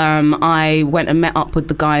day I went and met up with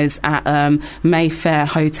the guys at Mayfair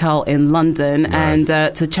Hotel in London, and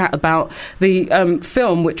to chat about the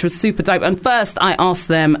film, which was super dope. And first I asked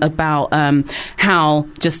them about how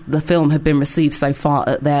just the film had been received so far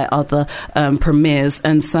at their other premieres.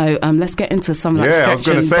 And so let's get into some of that. I was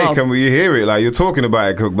going to say, can we hear it? Like, you're talking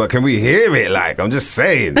about it, but can we hear it? Like, I'm just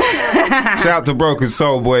saying. Shout out to Broken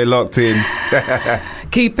Soul Boy locked in.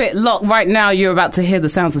 Keep it locked. Right now you're about to hear the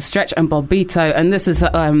sounds of Stretch and Bobbito, and this is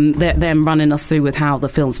them running us through with how the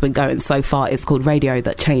film's been going so far. It's called Radio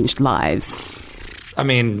That Changed Lives. I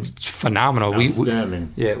mean, phenomenal.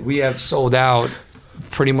 We have sold out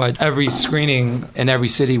pretty much every screening in every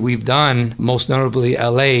city we've done, most notably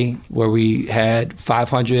LA, where we had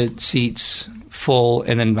 500 seats full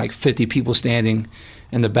and then like 50 people standing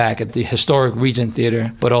in the back at the historic Regent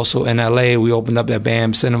Theater. But also in LA, we opened up at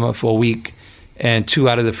BAM Cinema for a week, and 2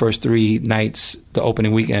 out of the first 3 nights, the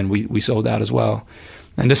opening weekend, we sold out as well.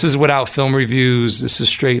 And this is without film reviews. This is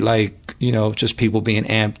straight like, just people being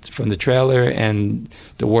amped from the trailer and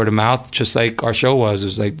the word of mouth, just like our show was. It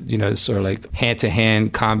was like, sort of like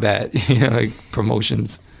hand-to-hand combat, like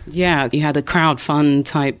promotions. Yeah, you had a crowdfund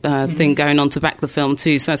type thing going on to back the film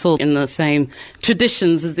too, so it's all in the same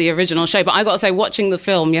traditions as the original show. But I got to say, watching the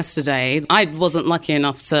film yesterday, I wasn't lucky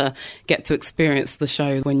enough to get to experience the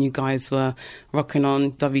show when you guys were rocking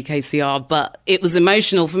on WKCR, but it was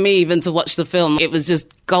emotional for me even to watch the film. It was just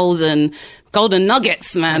golden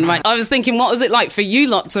nuggets, man. Right? I was thinking, what was it like for you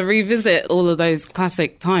lot to revisit all of those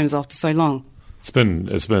classic times after so long? It's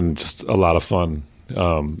been just a lot of fun.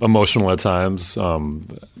 emotional at times.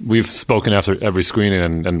 We've spoken after every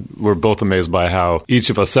screening, and we're both amazed by how each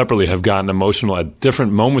of us separately have gotten emotional at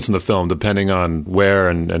different moments in the film, depending on where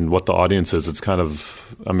and what the audience is. It's kind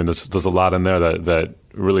of, I mean, there's a lot in there that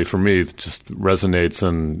really, for me, just resonates,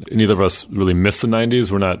 and neither of us really miss the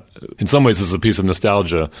 90s. We're not, in some ways, this is a piece of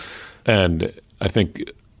nostalgia, and I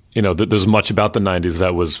think, you know, there's much about the 90s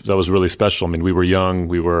that was really special. I mean, we were young,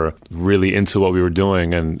 we were really into what we were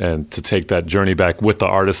doing, and to take that journey back with the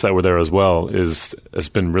artists that were there as well has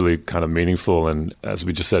been really kind of meaningful and, as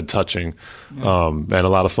we just said, touching, and a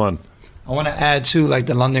lot of fun. I want to add too, like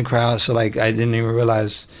the London crowd. So like, I didn't even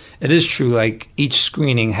realize it is true. Like each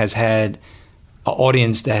screening has had an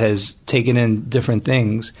audience that has taken in different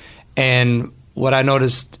things, and what I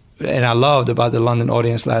noticed and I loved about the London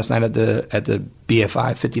audience last night at the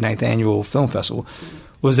BFI 59th Annual Film Festival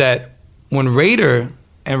was that when Raider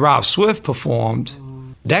and Rob Swift performed,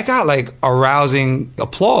 that got like a rousing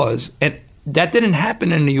applause, and that didn't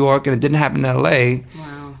happen in New York, and it didn't happen in LA.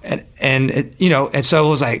 Wow. And it, you know, and so it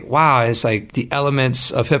was like, wow, it's like the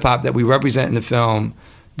elements of hip hop that we represent in the film,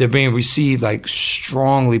 they're being received like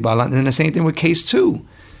strongly by London. And the same thing with Case 2.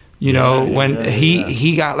 You know,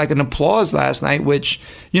 he got like an applause last night, which,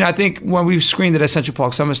 you know, I think when we screened it at Central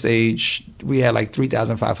Park Summer Stage, we had like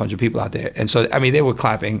 3,500 people out there. And so, I mean, they were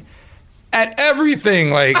clapping at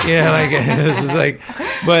everything. Like, yeah, like, it was just like,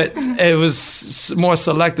 but it was more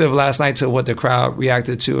selective last night to what the crowd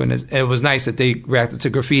reacted to. And it was nice that they reacted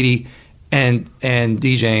to graffiti and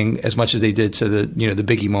DJing as much as they did to the, you know, the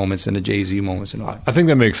Biggie moments and the Jay-Z moments and all that. I think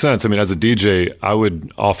that makes sense. I mean, as a DJ, I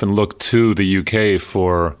would often look to the UK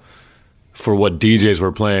for what DJs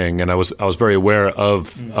were playing, and I was very aware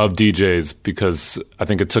of DJs, because I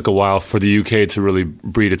think it took a while for the UK to really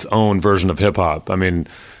breed its own version of hip hop. I mean,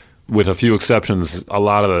 with a few exceptions, a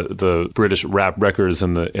lot of the British rap records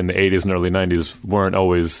in the 80s and early 90s weren't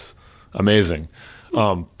always amazing,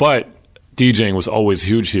 but DJing was always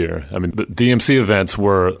huge here. I mean, the DMC events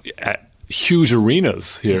were at huge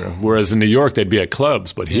arenas here, whereas in New York they'd be at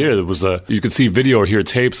clubs. But here there was you could see video or hear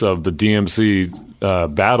tapes of the DMC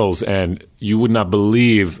battles, and you would not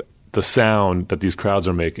believe the sound that these crowds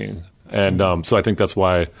are making. And so I think that's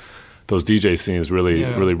why those DJ scenes really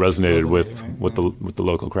resonated with the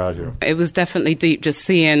local crowd here. It was definitely deep, just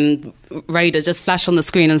seeing Raider just flash on the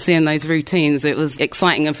screen and seeing those routines. It was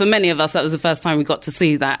exciting, and for many of us that was the first time we got to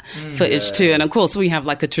see that footage too. And of course we have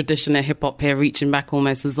like a tradition of hip hop here reaching back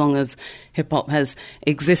almost as long as hip hop has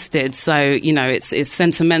existed, so you know it's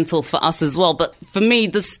sentimental for us as well. But for me,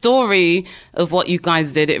 the story of what you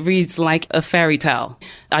guys did, it reads like a fairy tale.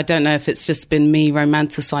 I don't know if it's just been me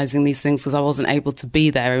romanticizing these things because I wasn't able to be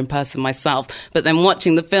there in person myself, but then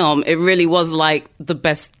watching the film, it really was like the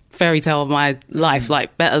best fairy tale of my life,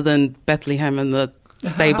 like better than Bethlehem and the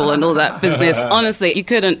stable and all that business. Honestly, you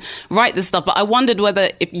couldn't write this stuff, but I wondered whether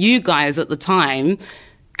if you guys at the time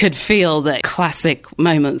could feel that classic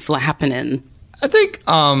moments were happening. I think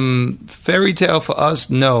fairy tale for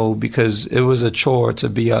us, no, because it was a chore to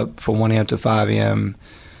be up from 1 a.m. to 5 a.m.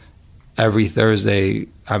 every Thursday.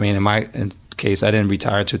 I mean, in my case, I didn't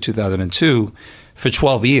retire until 2002 for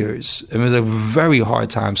 12 years. It was a very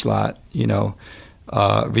hard time slot, you know.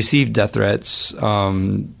 Received death threats,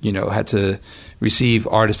 you know, had to receive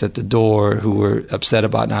artists at the door who were upset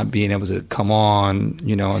about not being able to come on,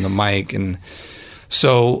 you know, on the mic. And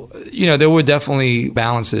so, you know, there were definitely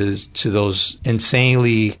balances to those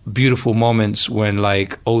insanely beautiful moments when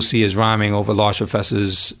like OC is rhyming over Large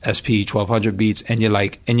Professor's SP 1200 beats, and you're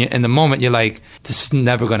like, and in the moment you're like, this is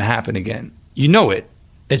never going to happen again. You know it.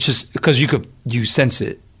 It's just because you sense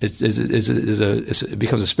it. It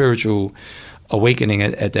becomes a spiritual awakening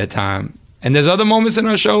at that time. And there's other moments in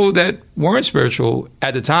our show that weren't spiritual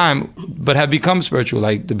at the time, but have become spiritual,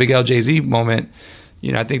 like the Big L Jay-Z moment.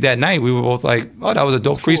 You know, I think that night we were both like, oh, that was a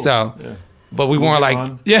dope freestyle. Yeah. But we weren't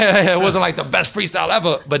like, it wasn't like the best freestyle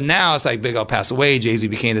ever. But now it's like Big L passed away, Jay-Z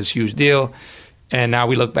became this huge deal. And now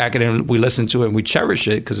we look back at it and we listen to it and we cherish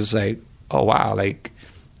it because it's like, oh, wow, like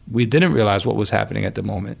we didn't realize what was happening at the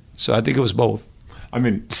moment. So I think it was both. I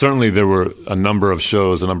mean, certainly there were a number of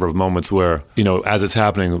shows, a number of moments where, you know, as it's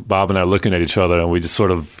happening, Bob and I are looking at each other and we just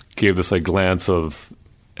sort of gave this like glance of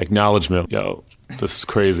acknowledgement. Yo, this is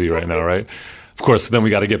crazy right now, right? Of course, then we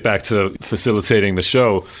got to get back to facilitating the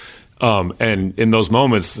show. And in those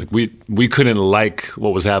moments, we couldn't like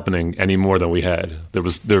what was happening any more than we had.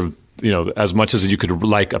 You know, as much as you could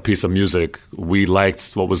like a piece of music, we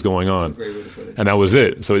liked what was going on, and that was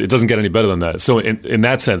it. So it doesn't get any better than that. So in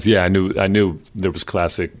that sense, yeah, I knew there was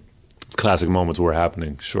classic moments were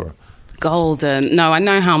happening. Sure. golden. No, I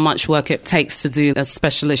know how much work it takes to do a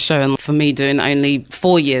specialist show. And for me, doing only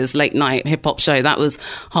 4 years late night hip hop show, that was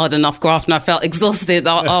hard enough graft. And I felt exhausted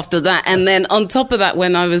after that. And then on top of that,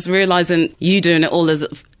 when I was realizing you doing it all as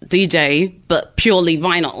DJ, but purely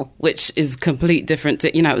vinyl, which is complete different.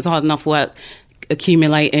 It was hard enough work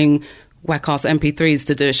accumulating whack-ass MP3s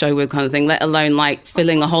to do a show with kind of thing, let alone like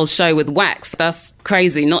filling a whole show with wax. That's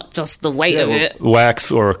crazy, not just the weight of it.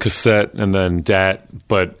 Wax or cassette and then DAT,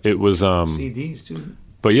 but it was... CDs too.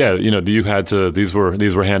 But yeah, you had to, these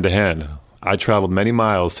were hand-to-hand. I traveled many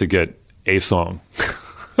miles to get a song.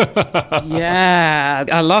 Yeah,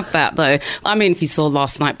 I love that though. I mean, if you saw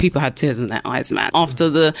last night, people had tears in their eyes, man, after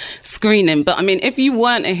the screening. But I mean, if you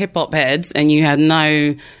weren't a hip-hop head and you had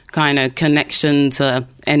no kind of connection to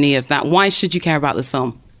any of that, why should you care about this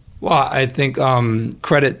film? Well, I think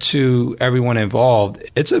credit to everyone involved.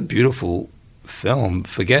 It's a beautiful film.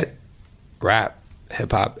 Forget rap,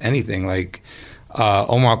 hip-hop, anything. Like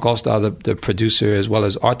Omar Costa, the producer as well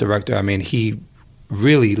as art director, I mean, he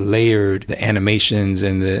really layered the animations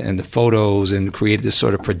and the photos and created this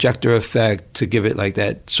sort of projector effect to give it like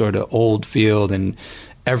that sort of old feel, and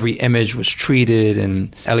every image was treated.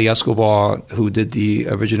 And Eli Escobar, who did the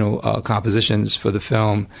original compositions for the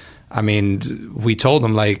film, I mean, we told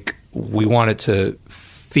him like we wanted to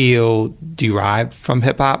feel derived from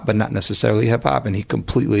hip-hop but not necessarily hip-hop, and he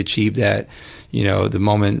completely achieved that. The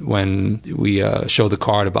moment when we show the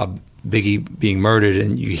card about Biggie being murdered,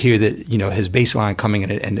 and you hear that his bass line coming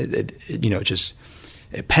in, and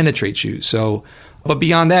it penetrates you. So, but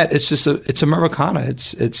beyond that, it's Americana.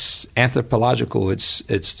 It's anthropological. It's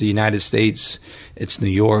the United States. It's New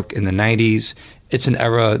York in the 90s. It's an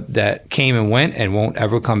era that came and went and won't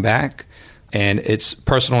ever come back. And it's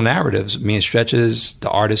personal narratives. Me and Stretches, the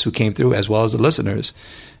artists who came through, as well as the listeners.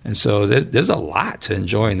 And so there's a lot to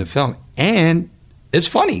enjoy in the film, and it's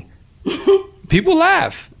funny. People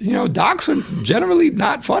laugh. Docs are generally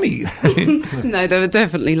not funny. No, there were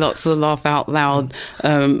definitely lots of laugh out loud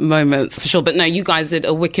moments for sure. But no, you guys did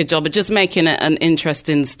a wicked job of just making it an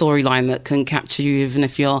interesting storyline that can capture you even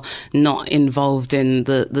if you're not involved in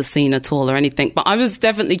the scene at all or anything. But I was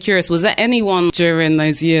definitely curious, was there anyone during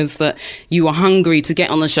those years that you were hungry to get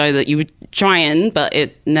on the show that you were trying but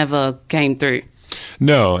it never came through?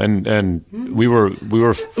 No, and we were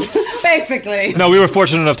basically. No, we were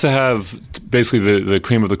fortunate enough to have basically the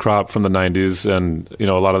cream of the crop from the 90s, and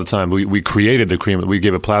a lot of the time we created the cream. We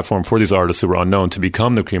gave a platform for these artists who were unknown to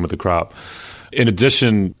become the cream of the crop. In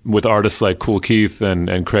addition, with artists like Kool Keith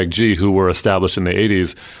and Craig G, who were established in the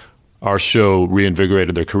 80s, our show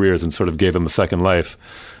reinvigorated their careers and sort of gave them a second life.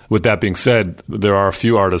 With that being said, there are a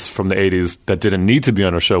few artists from the 80s that didn't need to be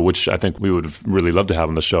on our show, which I think we would really love to have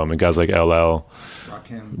on the show. I mean, guys like LL,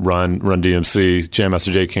 Run DMC, Jam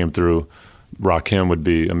Master Jay came through. Rakim would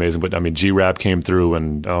be amazing. But, I mean, G-Rap came through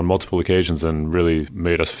and on multiple occasions and really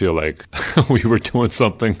made us feel like we were doing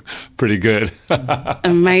something pretty good.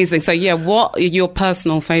 Amazing. So, yeah, what are your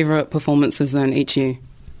personal favorite performances then each year?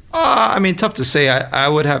 I mean, tough to say. I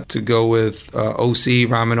would have to go with OC,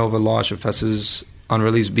 Rhyming Over Large Professor's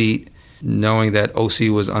unreleased beat, knowing that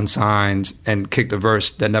OC was unsigned and kicked a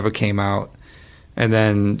verse that never came out. And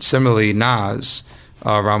then similarly, Nas,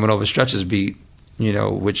 Rhyming Over Stretch's beat,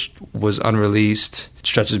 which was unreleased.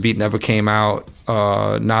 Stretch's beat never came out.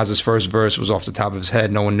 Nas's first verse was off the top of his head.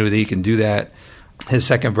 No one knew that he can do that. His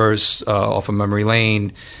second verse off of Memory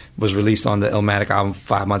Lane was released on the Illmatic album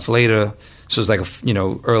 5 months later. So it was like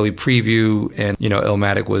a early preview, and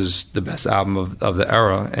Illmatic was the best album of the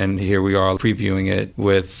era, and here we are previewing it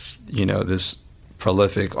with this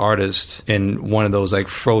prolific artist in one of those like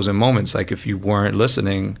frozen moments. Like if you weren't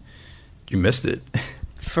listening, you missed it.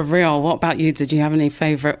 For real. What about you? Did you have any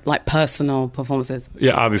favorite like personal performances?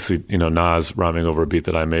 Yeah, obviously Nas rhyming over a beat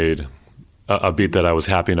that I made, a beat that I was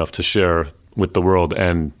happy enough to share with the world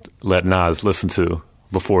and let Nas listen to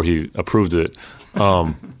before he approved it.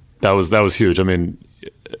 That was huge. I mean,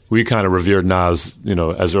 we kind of revered Nas,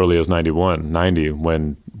 as early as 90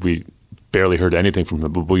 when we barely heard anything from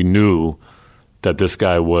him, but we knew that this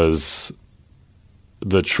guy was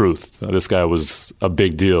the truth. This guy was a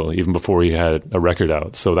big deal even before he had a record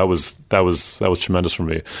out. So that was tremendous for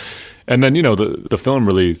me. And then the film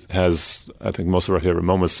really has, I think, most of our favorite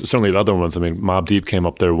moments. Certainly the other ones. I mean, Mobb Deep came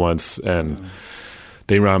up there once and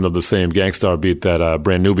they rhymed on the same Gangstar beat that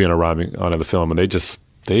Brand Nubian are rhyming on in the film, and they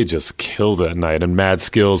just killed that night. And Mad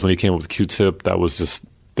Skills, when he came up with Q-Tip, that was just,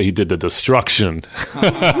 he did the destruction.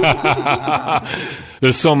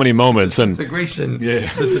 There's so many moments. Disintegration.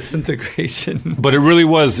 Yeah. The disintegration. But it really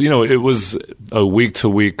was, it was a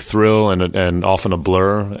week-to-week thrill and often a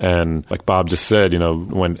blur. And like Bob just said,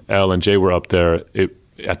 when L and Jay were up there, it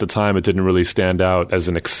at the time it didn't really stand out as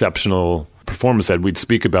an exceptional performance that we'd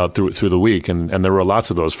speak about through the week, and there were lots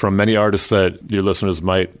of those from many artists that your listeners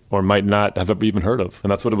might or might not have ever even heard of,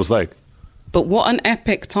 and that's what it was like. But what an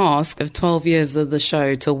epic task of 12 years of the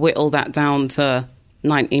show to whittle that down to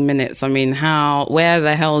 90 minutes. I mean, where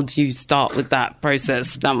the hell do you start with that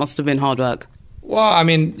process? That must have been hard work. Well, I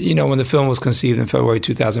mean, when the film was conceived in February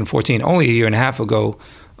 2014, only a year and a half ago,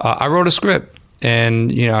 I wrote a script,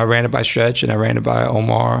 and I ran it by Stretch and I ran it by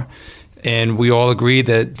Omar, and we all agreed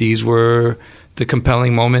that these were the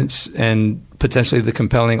compelling moments and potentially the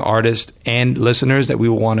compelling artists and listeners that we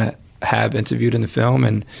would want to have interviewed in the film.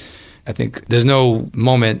 And I think there's no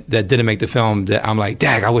moment that didn't make the film that I'm like,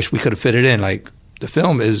 dag, I wish we could have fit it in. Like, the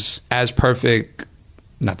film is as perfect,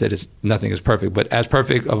 not that nothing is perfect, but as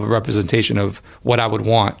perfect of a representation of what I would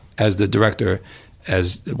want as the director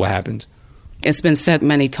as what happened. It's been said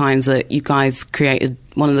many times that you guys created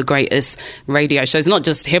one of the greatest radio shows, not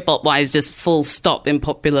just hip-hop wise, just full stop in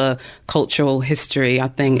popular cultural history. I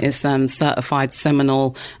think it's certified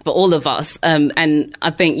seminal for all of us. And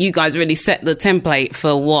I think you guys really set the template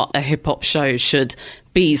for what a hip-hop show should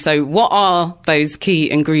be. So what are those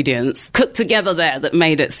key ingredients cooked together there that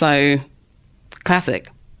made it so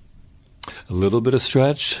classic? A little bit of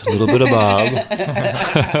Stretch, a little bit of Bob.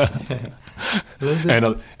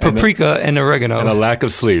 and paprika and oregano. And a lack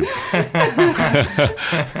of sleep.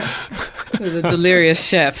 The delirious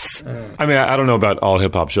chefs. I mean, I don't know about all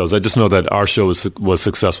hip-hop shows. I just know that our show was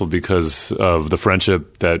successful because of the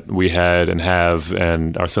friendship that we had and have,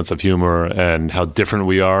 and our sense of humor, and how different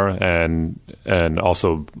we are, and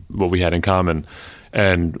also what we had in common.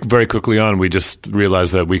 And very quickly on, we just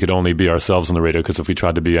realized that we could only be ourselves on the radio, because if we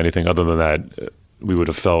tried to be anything other than that, we would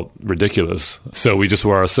have felt ridiculous. So we just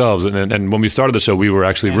were ourselves. And when we started the show, we were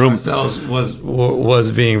actually ourselves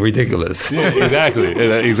was being ridiculous. Yeah,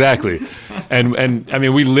 exactly. And I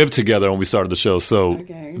mean, we lived together when we started the show. So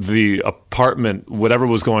the apartment, whatever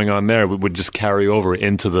was going on there, would just carry over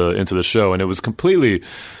into the show. And it was completely,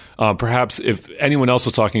 perhaps if anyone else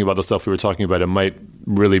was talking about the stuff we were talking about, it might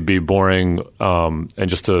really be boring and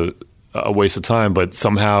just a waste of time. But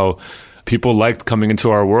somehow people liked coming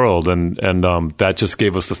into our world, and that just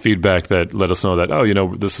gave us the feedback that let us know that,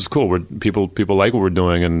 this is cool. People like what we're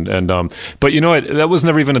doing, and but that was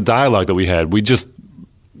never even a dialogue that we had. We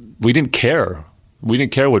didn't care. We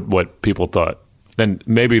didn't care what people thought. And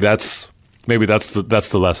maybe that's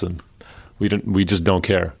the lesson. We just don't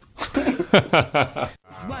care.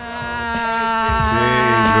 Wow.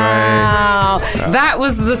 That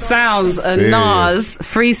was the sounds of Nas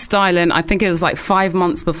freestyling. I think it was like 5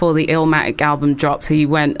 months before the Illmatic album dropped. He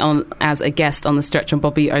went on as a guest on the Stretch and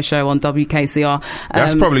Bobbito show on WKCR.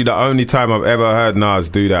 That's probably the only time I've ever heard Nas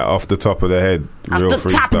do that off the top of the head. Real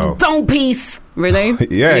freestyle. Top of the dome piece. Really?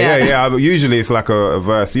 yeah. But usually it's like a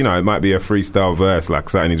verse. It might be a freestyle verse, like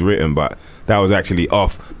something he's written, but that was actually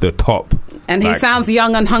off the top. And he sounds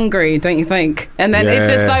young and hungry, don't you think? And then it's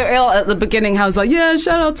just so ill at the beginning how it's like,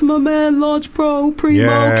 shout out to my man, Large Pro,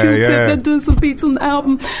 Primo, Q-Tip, they're doing some beats on the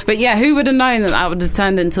album. But who would have known that would have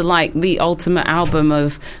turned into like the ultimate album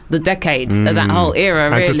of the decade, of that whole era,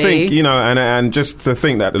 really. And to think, and just to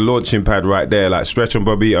think that the launching pad right there, like Stretch and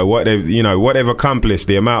Bobbito, what they've accomplished,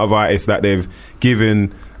 the amount of artists that they've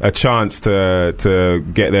given a chance to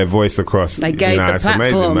get their voice across. They gave the platform.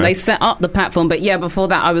 Amazing, they set up the platform. But before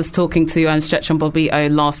that, I was talking to Stretch and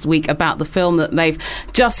Bobbito last week about the film that they've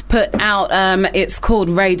just put out. It's called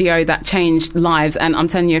Radio That Changed Lives. And I'm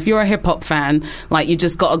telling you, if you're a hip-hop fan, like, you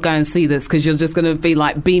just got to go and see this, because you're just going to be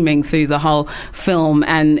like beaming through the whole film.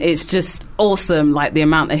 And it's just awesome, like the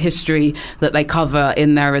amount of history that they cover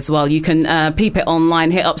in there as well. You can peep it online.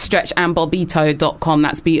 Hit up stretchandbobbito.com.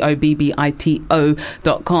 That's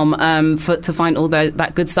BOBBITO.com. To find all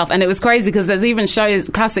that good stuff. And it was crazy because there's even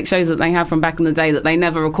classic shows that they have from back in the day that they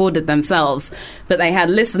never recorded themselves, but they had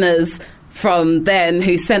listeners from then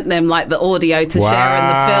who sent them like the audio to share in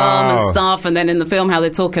the film and stuff. And then in the film, how they're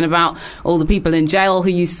talking about all the people in jail who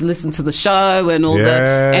used to listen to the show, and all the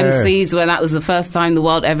MCs where that was the first time the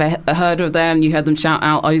world ever heard of them. You heard them shout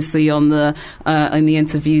out OC on the in the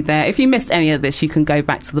interview there. If you missed any of this, you can go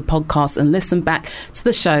back to the podcast and listen back to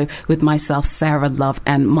the show with myself, Sarah Love,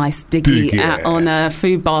 and MysDiggi on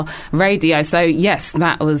Fubar Radio. So yes,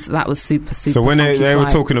 that was super. So when they were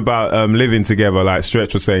talking about living together, like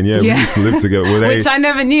Stretch was saying, we used to live together. Which I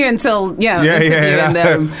never knew until interviewing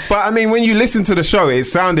them. But I mean, when you listen to the show, it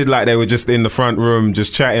sounded like they were just in the front room,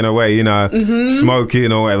 just chatting away,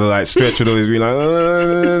 smoking or whatever. Like Stretch would always be like,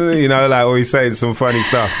 like always saying some funny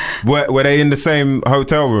stuff. Were they in the same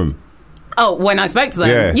hotel room? Oh, when I spoke to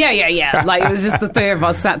them? Yeah. Like, it was just the three of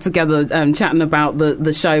us sat together chatting about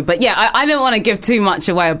the show. But yeah, I don't want to give too much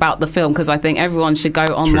away about the film because I think everyone should go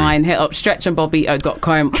online, hit up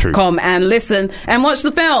stretchandbobbito.com and listen and watch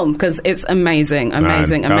the film because it's amazing That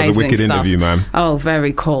was a wicked stuff. interview, man. Oh,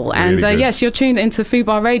 very cool. Really And good. yes, you're tuned into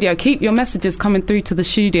Fubar Radio. Keep your messages coming through to the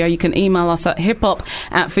studio. You can email us at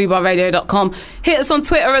hiphop@fubarradio.com. Hit us on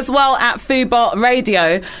Twitter as well at Fubar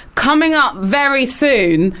Radio. Coming up very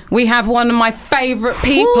soon, we have one of my favourite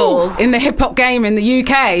people in the hip-hop game in the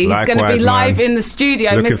UK. He's going to be live in the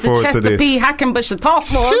studio, Looking Mr. forward to Chester P of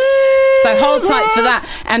Taskforce. So hold tight for that.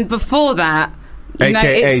 And before that,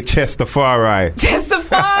 AKA Chester Farai. Chester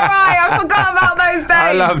Farai. I forgot about those days.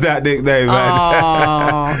 I love that nickname,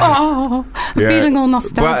 man. I'm feeling all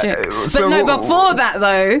nostalgic. But no, before that,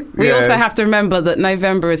 though, we also have to remember that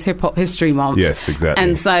November is Hip Hop History Month. Yes, exactly.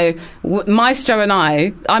 And so Maestro and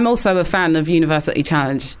I'm also a fan of University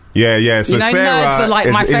Challenge. Yeah. So Sarah nerds are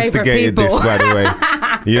like my favourite instigated people. this, by the way.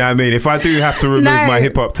 You know what I mean? If I do have to remove my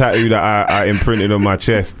hip-hop tattoo that I imprinted on my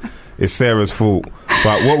chest, it's Sarah's fault.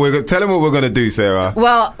 But tell them what we're going to do, Sarah.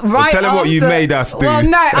 Well, tell them what you made us do. Well,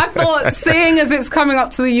 no, I thought, seeing as it's coming up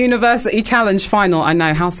to the University Challenge final, I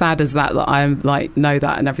know, how sad is that I know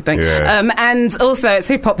that and everything. Yeah. And also, it's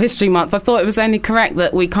Hip Hop History Month. I thought it was only correct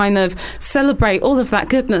that we kind of celebrate all of that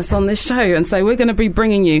goodness on this show. And so we're going to be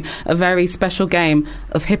bringing you a very special game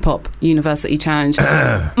of Hip Hop University Challenge.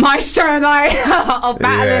 Maestro and I are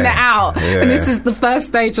battling it out. Yeah. And this is the first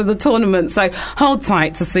stage of the tournament. So hold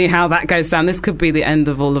tight to see how that goes down. This could be the end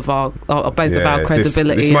of all of our of our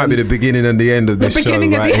credibility. This might be the beginning and the end of this show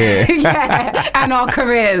right here. And our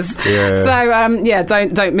careers. Yeah. So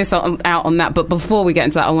don't miss out on that. But before we get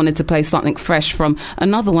into that, I wanted to play something fresh from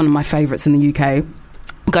another one of my favourites in the UK.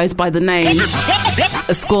 Goes by the name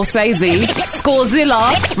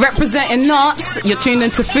Scorzilla, representing Nuts. You're tuned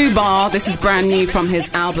into Fubar. This is brand new from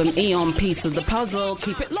his album Eon, Piece of the Puzzle.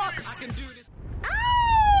 Keep it locked.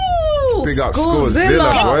 Ow! Big up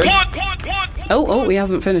Scorzilla, boy. Oh, he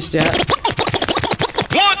hasn't finished yet. 1,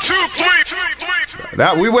 2, 3.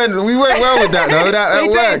 That we went well with that though. That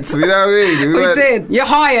worked. You know what I mean? We did. You're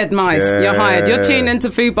hired, Mice. Yeah. You're hired. You're tuned into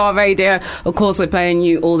Fubar Radio. Of course, we're playing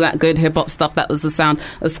you all that good hip hop stuff. That was the sound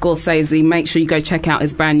of Scorsese. Make sure you go check out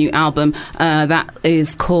his brand new album. That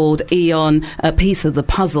is called Eon, A Piece of the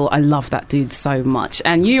Puzzle. I love that dude so much.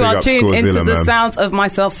 And you are tuned into the sounds of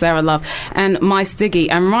myself, Sarah Love, and MysDiggi.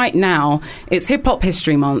 And right now, it's Hip Hop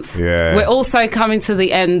History Month. Yeah. We're also coming to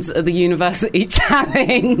the end of the University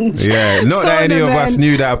Challenge. Yeah. Not that any of us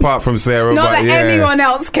knew that apart from Sarah. Not but that anyone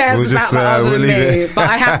else cares about that other than me. But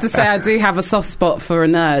I have to say, I do have a soft spot for a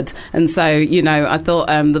nerd. And so, I thought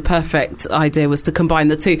the perfect idea was to combine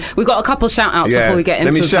the two. We've got a couple shout-outs before we get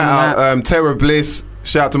into Let me some shout of that. out Terra Bliss.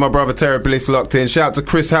 Shout out to my brother Terra Bliss locked in. Shout out to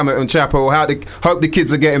Chris Hamilton Chapel. Hope the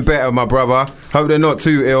kids are getting better, my brother. Hope they're not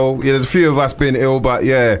too ill. Yeah, there's a few of us been ill, but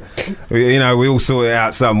we all sort it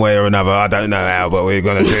out some way or another. I don't know how, but we're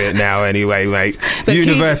going to do it now anyway, mate.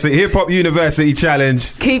 Hip Hop University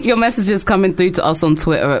Challenge. Keep your messages coming through to us on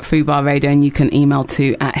Twitter at Fubar Radio, and you can email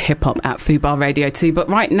to at hiphop@fubarradio2. But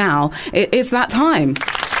right now, it is that time.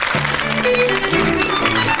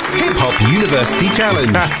 Hip Hop University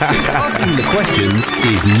Challenge. Asking the questions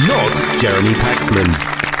is not Jeremy Paxman.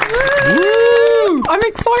 Woo! I'm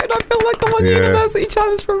excited. I feel like I'm on University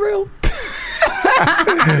Challenge for real.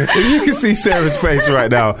 You can see Sarah's face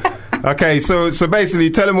right now. Okay, so basically,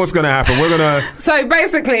 tell them what's going to happen. So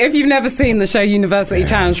basically, if you've never seen the show University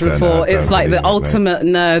Challenge before, it's like the ultimate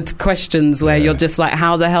nerd questions where you're just like,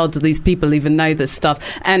 how the hell do these people even know this stuff?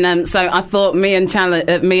 And so I thought me and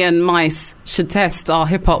Mice should test our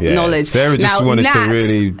hip hop knowledge. Sarah just wanted to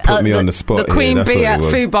really put me on the spot. The Queen That's Bee what at it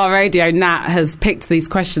was. Fubar Radio, Nat, has picked these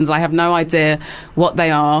questions. I have no idea what they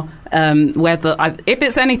are. If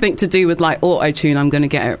it's anything to do with like auto-tune, I'm going to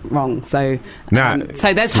get it wrong. So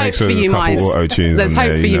there's hope for you, Mice. There's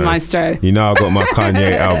hope for you, Maestro. You know, I've got my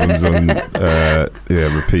Kanye albums on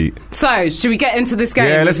repeat. So should we get into this game?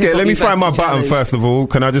 Yeah, let me find my button first of all.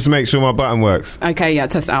 Can I just make sure my button works? Okay,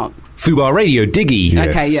 test it out. Fubar Radio Diggy.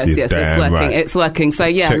 Okay, yes, it's working. Right. It's working. So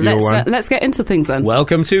let's get into things then.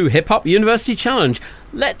 Welcome to Hip Hop University Challenge.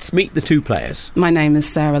 Let's meet the two players. My name is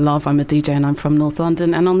Sarah Love. I'm a DJ and I'm from North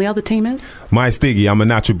London. And on the other team is MysDiggi. I'm a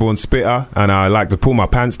natural born spitter and I like to pull my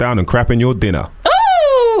pants down and crap in your dinner.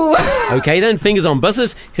 Ooh! Okay then, fingers on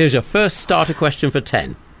buzzers. Here's your first starter question for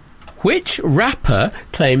 10. Which rapper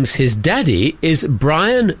claims his daddy is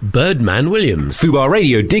Brian Birdman Williams? Fubar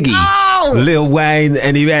Radio Diggy. Oh! Lil Wayne,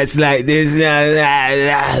 and he acts like this.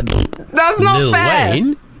 That's not Lil fair.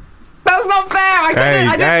 Wayne? That's not fair.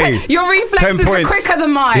 I didn't. Your reflexes are quicker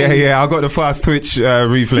than mine. Yeah. I got the fast twitch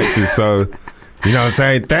reflexes, so you know what I'm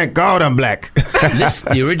saying? Thank God I'm black. List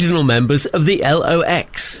the original members of the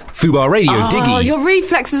LOX. Fubar Radio Diggy. Oh, your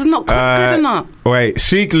reflexes are not good enough. Wait,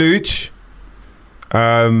 Chic Luch,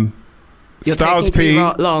 You're Styles taking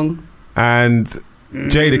P, too long. and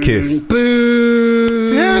Jadakiss. Boo!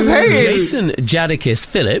 Serious hating. Jason Jadakiss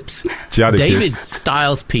Phillips, Jadakiss. David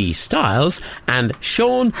Styles P. Styles, and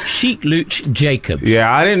Sean Chic Luch Jacobs. Yeah,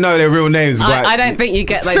 I didn't know their real names, but I don't think you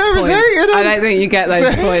get those Sarah's points. hating them. I don't think you get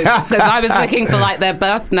those points because I was looking for like their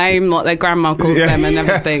birth name, what their grandma calls them, and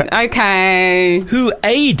everything. Okay. Who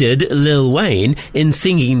aided Lil Wayne in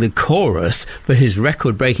singing the chorus for his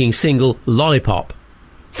record-breaking single Lollipop?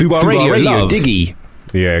 Fubar Radio Diggy.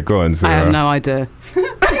 Yeah, go on, Sarah. I have no idea.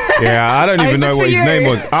 Yeah, I don't even know Over what to his you. name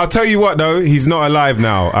was. I'll tell you what, though, he's not alive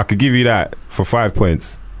now. I could give you that for 5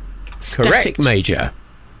 points. Static Major.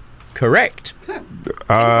 Correct.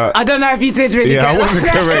 I don't know if you did really Yeah, I get wasn't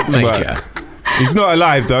that. correct, Major. but he's not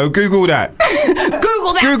alive, though. Google that.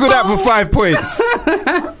 Google that for 5 points.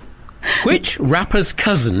 Which rapper's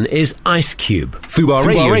cousin is Ice Cube? Fubar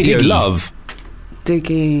Radio Diggy. Love.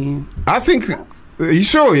 Diggy. I think... Are you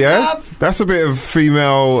sure, yeah? That's a bit of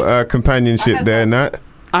female companionship there and that.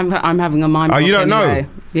 I'm having a mind. Oh, you block don't know? anyway.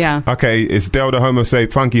 Yeah. Okay, it's Del the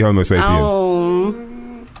funky Homo sapien. Oh.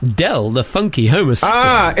 Del, the funky Homo sapien.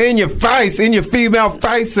 Ah, in your face, in your female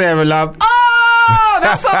face, Sarah love. Oh,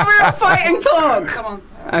 that's some real fighting talk. Come on.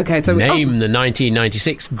 Okay, so Name the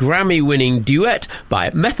 1996 Grammy-winning duet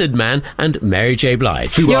by Method Man and Mary J.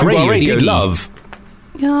 Blige. Fubar Radio Diggy. Love.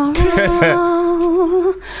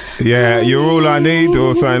 Yeah, you're all I need,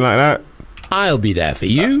 or something like that. I'll be there for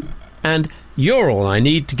you, and you're all I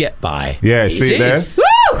need to get by. Yeah, see it there? is.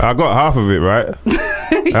 I got half of it right.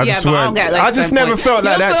 I just never felt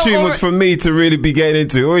like that tune was for me to really be getting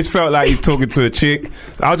into. Always felt like he's talking to a chick.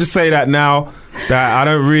 I'll just say that now, that I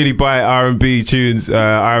don't really buy R&B tunes,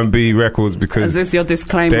 R&B records, because is this your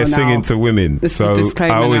disclaimer they're now? singing to women. This is So your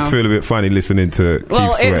disclaimer I always now. feel a bit funny listening to Keith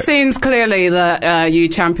Well, Sweat. it seems clearly that you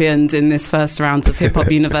championed in this first round of Hip Hop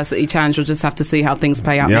University Challenge. We'll just have to see how things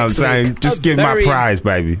play out You know what I'm next saying? week. Just A give my very- prize,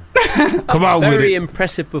 baby. Come on with Very it.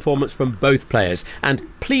 impressive performance from both players. And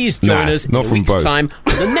please join Nah, us in not a from week's both. time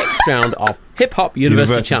for the next round of Hip Hop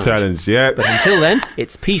University Challenge. Yeah. But until then,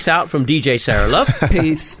 it's peace out from DJ Sarah Love.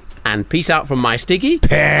 Peace. And peace out from MysDiggi.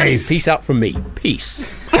 Peace. And peace out from me.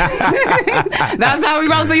 Peace. That's how we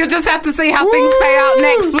roll. So you'll just have to see how things play out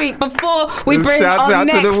next week before we bring Shouts our out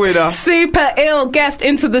to next the winner. super ill guest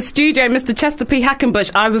into the studio, Mr. Chester P.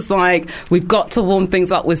 Hackenbush. I was like, we've got to warm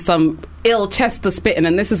things up with some ill Chester spitting,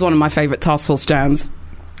 and this is one of my favourite Task Force jams.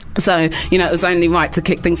 So, you know, it was only right to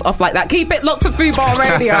kick things off like that. Keep it locked to Fubar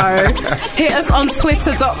Radio. Hit us on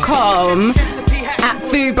twitter.com at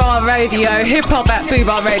Fubar Radio. Hiphop at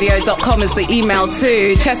FubarRadio.com is the email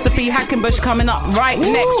too. Chester P. Hackenbush coming up right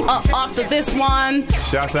next up after this one.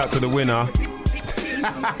 Shouts out to the winner.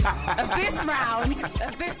 Of this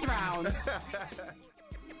round.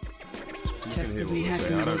 Chester P.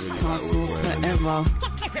 Hackenbush, Task Force Forever.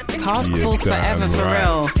 Task Force Forever, for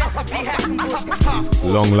real.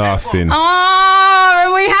 Long lasting. Oh,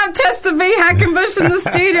 and we have Chester B. Hackenbush in the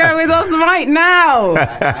studio with us right now.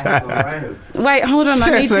 Wait, hold on.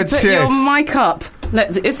 I need to put your mic up.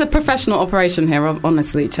 It's a professional operation here,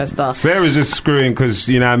 honestly, Chester. Sarah's just screwing because,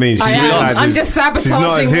 you know what I mean? She realizes I'm just sabotaging she's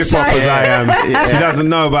not as the hip hop show. as I am. She doesn't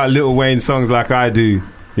know about Lil Wayne songs like I do.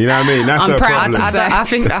 You know what I mean? That's I'm her proud problem. I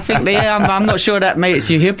think I'm not sure that makes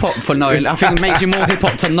you hip hop for knowing. I think it makes you more hip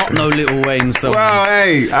hop to not know Lil Wayne songs. Well,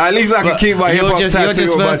 hey, at least I can keep my hip hop You're tattoo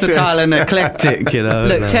just on my versatile chest. and eclectic, you know.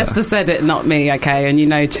 Look, Chester said it, not me, okay? And you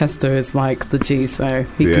know Chester is like the G, so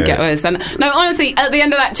he can Yeah. get worse. And no, honestly, at the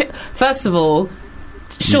end of that, first of all,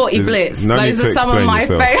 Shorty There's Blitz. no need Those to are some of explain my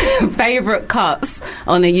yourself. favourite cuts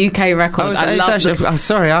on a UK record. I love the,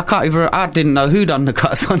 sorry, I didn't know who done the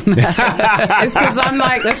cuts on that. it's because I'm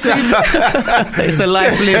like, that's It's a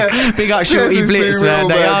life-lived. Big up Shorty This is Blitz, too man. real,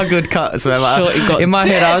 They man. are good cuts, man. Like, Shorty got in my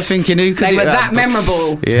head, I was dissed. thinking, who could They do were that? that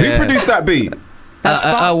memorable. Yeah. Who produced that beat?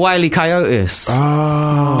 Wiley Coyotes.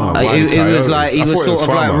 Oh, It was like he was sort of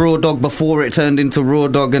like Raw Dog before it turned into Raw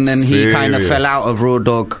Dog, and then he kind of Serious. fell out of Raw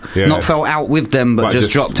Dog. Yeah. Not fell out with them, but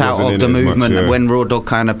just dropped out wasn't of in the it as much, movement yeah. when Raw Dog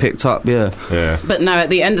kind of picked up. Yeah. But no,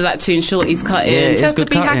 at the end of that tune, Shorty's cut in. Yeah, it's Chester good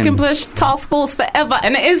B. cutting. Hackenbush, Task Force Forever.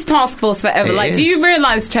 And it is Task Force Forever. It like, do is. you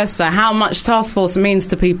realise, Chester, how much Task Force means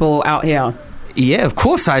to people out here? Yeah, of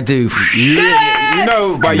course I do. You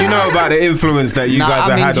know about the influence that you guys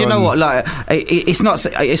have had on. You know what? Like, it's not.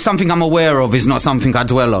 It's something I'm aware of. It's not something I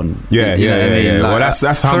dwell on. Yeah, you know what I mean? Like, well,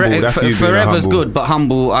 that's humble. That's you forever's humble. good, but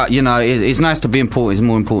humble. It's nice to be important. It's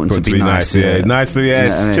more important to be nice. Yeah, nice to be.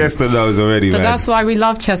 Yes, you know Chester knows already, but man. that's why we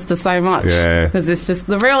love Chester so much. Yeah, because it's just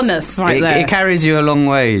the realness right there. It carries you a long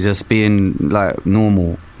way, just being like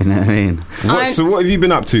normal. You know what I mean? So what have you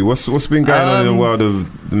been up to? What's been going on in the world of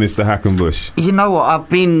Mr. Hackenbush? You know what? I've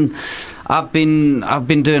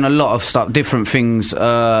been doing a lot of stuff, different things.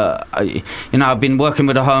 I've been working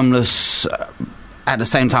with the homeless. At the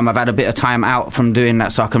same time, I've had a bit of time out from doing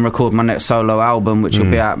that, so I can record my next solo album, which will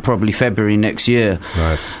be out probably February next year.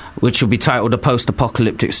 Nice. Which will be titled The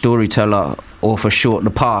Post-Apocalyptic Storyteller, or for short,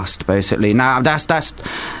 The Past, basically. Now, that's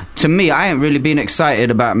to me, I ain't really been excited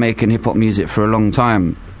about making hip-hop music for a long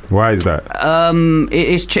time. Why is that?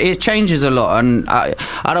 It changes a lot, and I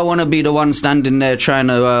don't want to be the one standing there trying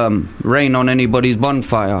to rain on anybody's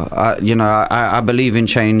bonfire. I believe in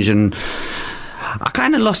change, and I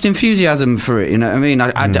kind of lost enthusiasm for it. You know what I mean?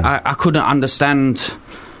 I couldn't understand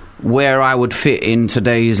where I would fit in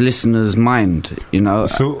today's listener's mind, you know.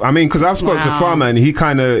 So I mean, because I've spoken to Farmer, and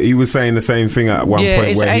he was saying the same thing at one point. Yeah,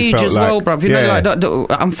 it's where age he felt as like, well, bruv. You know,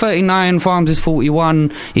 like I'm 39, Farms is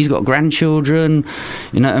 41. He's got grandchildren.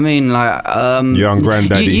 You know what I mean? Like young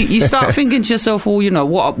granddaddy. You start thinking to yourself, well, you know,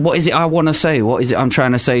 what is it I want to say? What is it I'm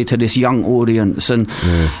trying to say to this young audience? And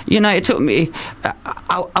you know, it took me.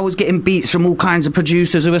 I was getting beats from all kinds of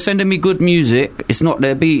producers who were sending me good music. It's not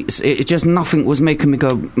their beats. It's just nothing was making me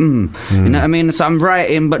go. You know what I mean? So I'm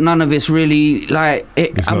writing, but none of it's really like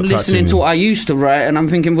it. I'm listening to what I used to write, and I'm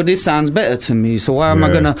thinking, well, this sounds better to me. So why am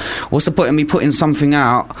I gonna? What's the point of me putting something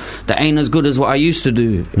out that ain't as good as what I used to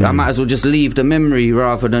do? I might as well just leave the memory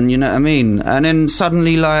rather than, you know what I mean? And then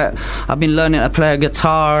suddenly, like, I've been learning to play a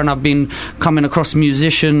guitar, and I've been coming across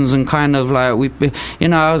musicians, and kind of like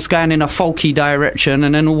I was going in a folky direction,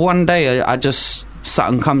 and then one day I just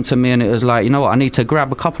something come to me, and it was like, you know what? I need to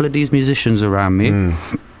grab a couple of these musicians around me.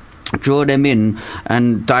 Draw them in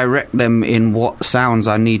and direct them in what sounds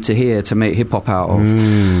I need to hear to make hip hop out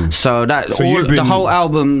of. So the whole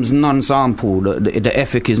album's non-sample. The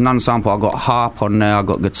ethic is non-sample. I got harp on there. I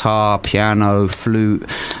got guitar, piano, flute,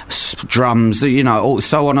 drums. You know,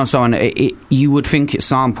 so on and so on. You would think it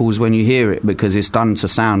samples when you hear it because it's done to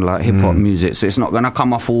sound like hip hop music. So it's not going to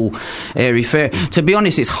come off all airy fair. To be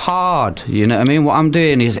honest, it's hard. You know what I mean? What I'm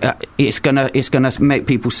doing is it's gonna make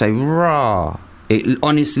people say rah. It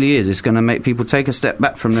honestly is. It's going to make people take a step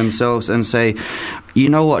back from themselves and say, you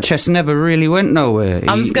know what, Chess never really went nowhere.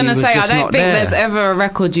 I was going to say, I don't think there's ever a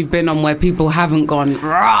record you've been on where people haven't gone,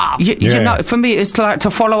 rah. You know, for me, it's like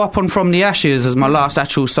to follow up on From the Ashes as my last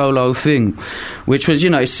actual solo thing, which was, you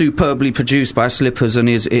know, superbly produced by Slippers and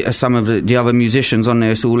some of the other musicians on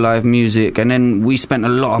there. It's all live music. And then we spent a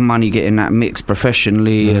lot of money getting that mixed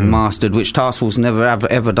professionally and mastered, which Taskforce never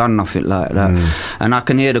ever done nothing like that. And I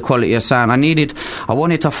can hear the quality of sound. I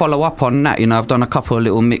wanted to follow up on that. You know, I've done a couple of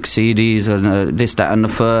little mix CDs and this, that and the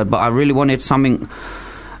third, but I really wanted something.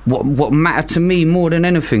 What mattered to me more than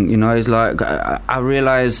anything, you know, is like I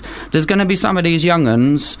realised there's going to be some of these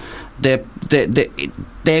young'uns, they're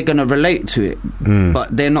going to relate to it,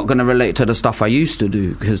 but they're not going to relate to the stuff I used to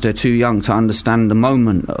do because they're too young to understand the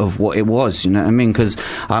moment of what it was, you know what I mean? Because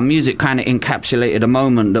our music kind of encapsulated a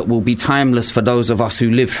moment that will be timeless for those of us who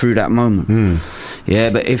lived through that moment. Yeah,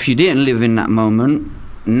 but if you didn't live in that moment,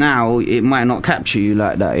 now it might not capture you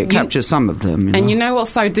like that. It captures some of them, you know? And you know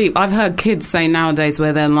what's so deep? I've heard kids say nowadays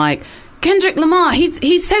where they're like, Kendrick Lamar,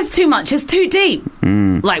 he says too much, it's too deep.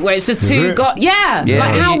 Like where it's just too like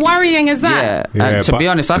how worrying is that? And to be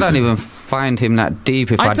honest, I don't even find him that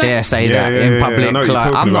deep, if I dare say that in public.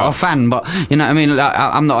 Like, I'm not a fan, but you know what I mean, like,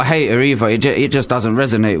 I'm not a hater either. It just doesn't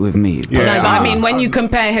resonate with me. No, but I mean, when you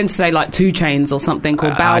compare him to say like 2 Chainz or something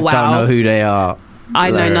called Bow Wow, I don't know who they are. I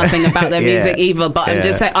know nothing about their music either, but I'm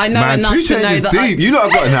just saying I know enough to know that. Deep. You lot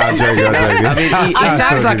have got now, Jay. I mean, he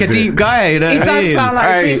sounds like a deep guy. You know he does sound like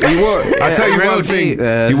a deep guy. I tell you one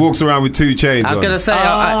thing. He walks around with 2 Chainz. I was going to say, you know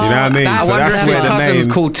what I mean? I wonder if his cousin's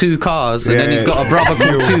called 2 Cars, and then he's got a brother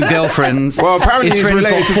called 2 girlfriends. Well, apparently his he's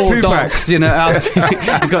related got 4 to dogs. You know,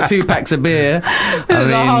 he's got 2 packs of beer.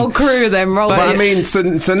 There's a whole crew of them rolling. But I mean,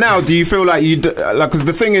 so now, do you feel like you like? Because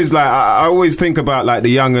the thing is, like, I always think about like the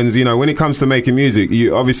young'uns. You know, when it comes to making music,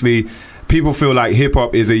 you obviously people feel like hip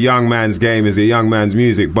hop is a young man's game, is a young man's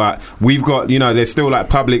music, but we've got, there's still like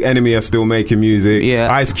Public Enemy are still making music,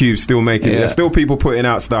 Ice Cube's still making there's still people putting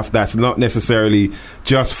out stuff that's not necessarily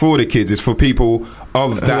just for the kids, it's for people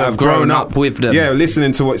that have grown up with them. Yeah,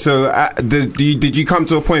 listening to what. So did you come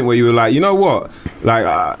to a point where you were like, you know what, like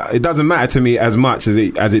it doesn't matter to me as much as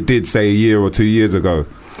it did say a year or 2 years ago?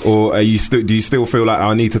 Or do you still feel like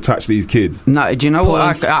I need to touch these kids? No, do you know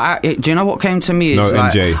what? Do you know what came to me? Is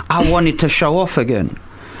I wanted to show off again.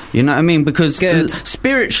 You know what I mean? Because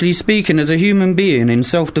spiritually speaking, as a human being in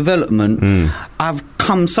self-development, I've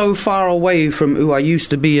come so far away from who I used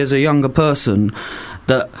to be as a younger person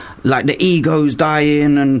that, like, the ego's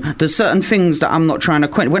dying, and there's certain things that I'm not trying to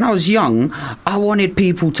quench. When I was young, I wanted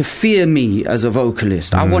people to fear me as a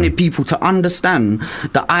vocalist. I wanted people to understand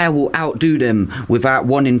that I will outdo them without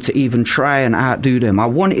wanting to even try and outdo them. I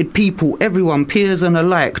wanted people, everyone, peers and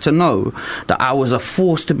alike, to know that I was a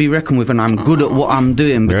force to be reckoned with, and I'm good at what I'm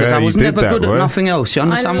doing, because I was never good at nothing else. You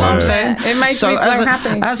understand what I'm saying? It makes me so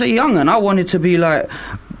happy. As a young'un, I wanted to be like,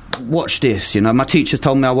 watch this, my teachers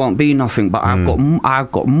told me I won't be nothing, but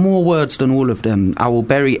I've got more words than all of them. I will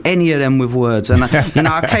bury any of them with words. And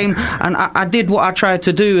I came and I did what I tried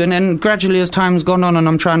to do, and then gradually as time's gone on and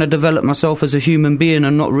I'm trying to develop myself as a human being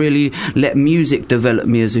and not really let music develop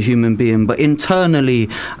me as a human being, but internally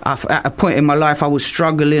at a point in my life I was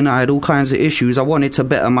struggling, I had all kinds of issues, I wanted to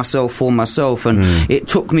better myself for myself, and it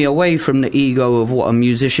took me away from the ego of what a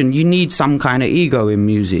musician. You need some kind of ego in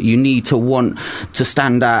music. You need to want to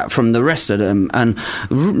stand out from the rest of them, and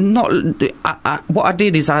what I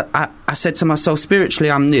did is I said to myself,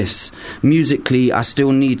 spiritually I'm this, musically I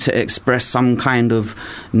still need to express some kind of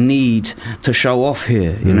need to show off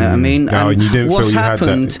here, you know what I mean? No, and you didn't what's feel you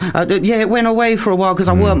happened had that. It went away for a while because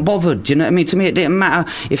I weren't bothered, you know what I mean? To me it didn't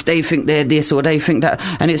matter if they think they're this or they think that,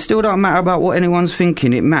 and it still don't matter about what anyone's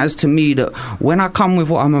thinking. It matters to me that when I come with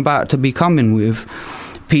what I'm about to be coming with,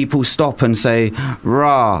 people stop and say,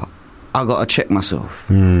 rah, I got to check myself.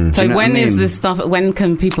 So when is this stuff? When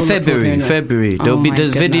can people? February.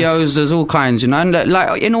 There's videos. There's all kinds, and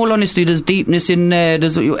like in all honesty, there's deepness in there.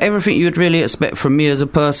 There's everything you'd really expect from me as a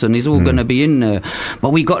person is all going to be in there. But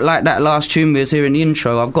we got like that last tune we was here in the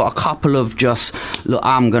intro. I've got a couple of just look.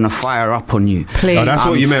 I'm gonna fire up on you. Please. Oh, that's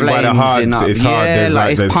what you meant by the hard. It's hard.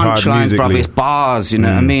 There's it's punchlines, bruv. It's bars. You know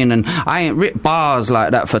what I mean? And I ain't ripped bars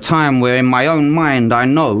like that for time. Where in my own mind, I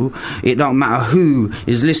know it don't matter who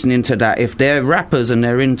is listening to that. If they're rappers and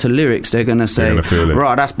they're into lyrics, they're gonna say,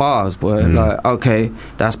 "Right, that's bars, boy." Like, okay,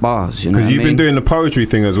 that's bars. You know, because you've been doing the poetry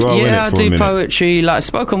thing as well. Yeah, I do poetry. Like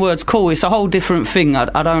spoken word's cool. It's a whole different thing.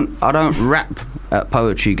 I don't rap at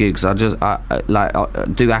poetry gigs. I do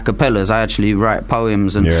acapellas. I actually write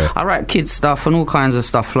poems, and I write kids stuff and all kinds of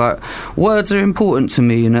stuff. Like, words are important to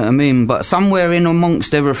me, you know what I mean? But somewhere in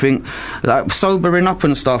amongst everything, like sobering up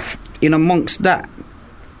and stuff, in amongst that,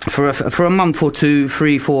 for a month or 2,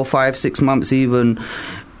 3, 4, 5, 6 months even,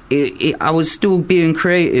 I was still being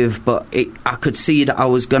creative, but I could see that I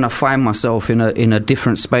was going to find myself in a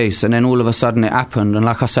different space. And then all of a sudden it happened, and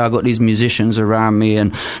like I said, I got these musicians around me,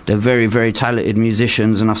 and they're very, very talented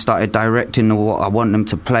musicians, and I've started directing what I want them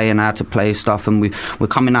to play and how to play stuff, and we're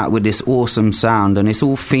coming out with this awesome sound, and it's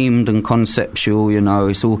all themed and conceptual,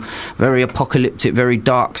 it's all very apocalyptic, very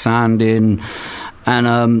dark sounding.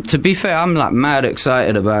 And to be fair, I'm like mad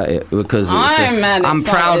excited about it because I'm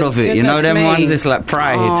proud of it. Goodness them me. ones, it's like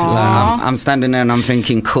pride. Like, I'm standing there and I'm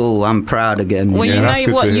thinking, cool, I'm proud again. Well, you know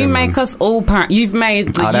what? You make us all proud. You've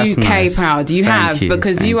made the UK proud. You have,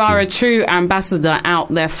 because you are a true ambassador out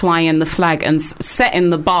there flying the flag and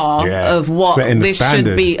setting the bar of what this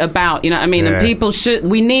should be about. You know what I mean? And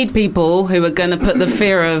we need people who are going to put the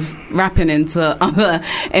fear of rapping into other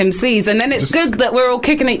MCs, and then it's good that we're all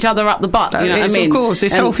kicking each other up the butt. You know what I mean? Of course,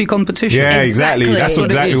 it's healthy competition. Yeah, exactly. That's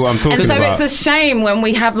exactly what I'm talking about. And so it's a shame when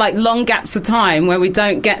we have like long gaps of time where we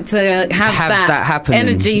don't get to have that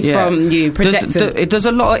energy from you projected. There's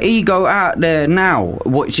a lot of ego out there now,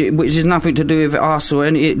 which is nothing to do with us or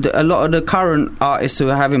any. A lot of the current artists who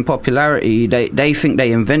are having popularity, they think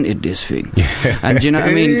they invented this thing, and do you know what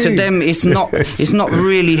I mean? To them, it's not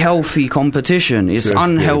really healthy competition. It's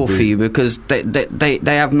unhealthy because they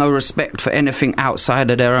have no respect for anything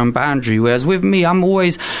outside of their own boundary. Whereas with me,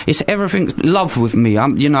 it's everything's love with me.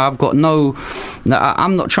 I'm not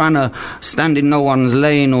trying to stand in no one's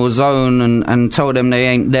lane or zone and tell them they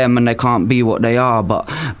ain't them and they can't be what they are. But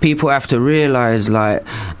people have to realise, like,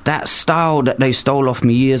 that style that they stole off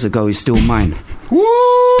me years ago is still mine.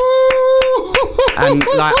 and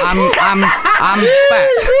like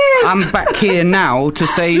I'm back here now to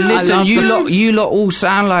say, listen, you lot all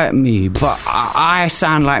sound like me, but I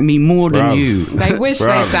sound like me more than you. They wish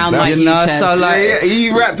they sound like you, Ches. So like,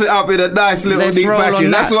 he wrapped it up in a nice little neat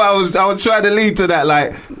package. That's what I was trying to lead to that.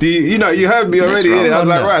 Like, you heard me already. I was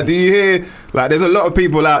like, right, do you hear? Like, there's a lot of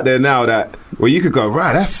people out there now that you could go,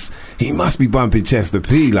 right, he must be bumping Chester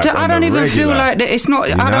P. Like, I don't even feel like that. It's not.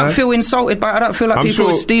 I don't feel insulted, but I don't feel like people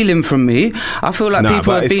are stealing from me. I feel like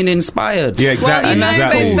people have been inspired. Yeah, exactly. Well,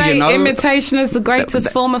 exactly. They say imitation is the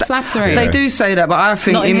greatest form of flattery. They do say that, but I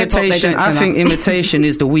think imitation. I think imitation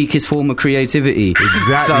is the weakest form of creativity.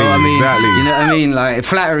 Exactly. So I mean, exactly. you know what I mean? Like,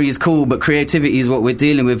 flattery is cool, but creativity is what we're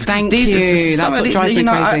dealing with. Thank you. That's what drives me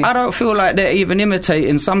crazy. I don't feel like they're even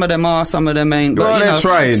imitating. Some of them are, some of them ain't. But they're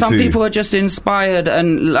trying. Some people are just inspired,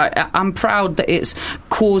 and like, I'm proud that it's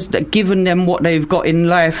given them what they've got in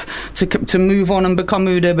life to move on and become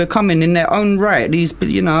who they're becoming in their own right.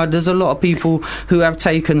 There's a lot of people who have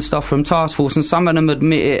taken stuff from Taskforce, and some of them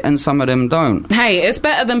admit it and some of them don't. Hey, it's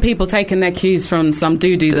better than people taking their cues from some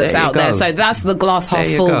doo-doo that's out there. So that's the glass half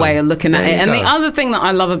full way of looking at it. And the other thing that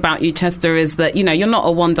I love about you, Chester, is that, you're not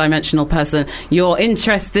a one-dimensional person. You're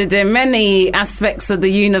interested in many aspects of the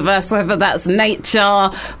universe, whether that's nature,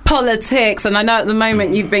 politics, and I know at the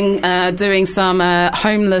moment you've been doing some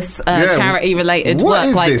homeless charity-related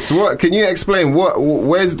work. What is this? What can you explain? Where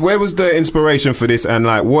was the inspiration for this, and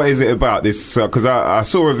like, what is it about this? Because I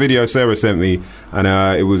saw a video Sarah sent me, and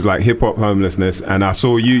it was like hip hop homelessness, and I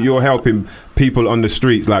saw you're helping people on the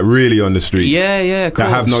streets, like really on the streets. Yeah, that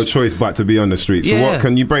have no choice but to be on the streets. So what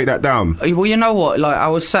can you break that down? Well, you know what? Like, I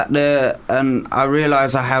was sat there and I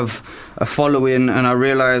realised I have a following, and I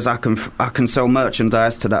realised I can sell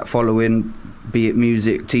merchandise to that following, be it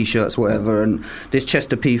music, T-shirts, whatever. And this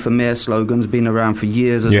Chester P for Mayor slogan's been around for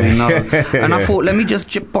years, as we know. And I thought, let me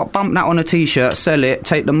just bump that on a T-shirt, sell it,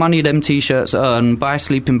 take the money them T-shirts earn, buy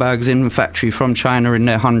sleeping bags in the factory from China in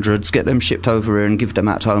their hundreds, get them shipped over here and give them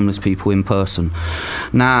out to homeless people in person.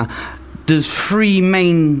 Now, there's three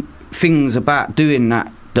main things about doing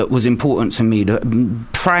that was important to me.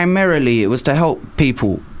 Primarily, it was to help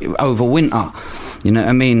people over winter, you know what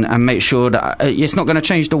I mean, and make sure that it's not going to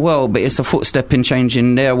change the world, but it's a footstep in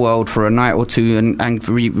changing their world for a night or two, and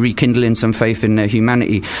rekindling some faith in their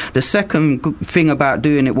humanity. The second thing about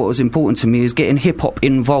doing it, what was important to me, is getting hip-hop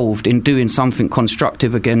involved in doing something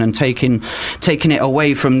constructive again, and taking it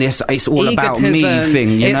away from this it's all egotism. About me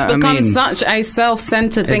thing. It's become such a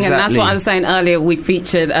self-centered thing, and that's what I was saying earlier. We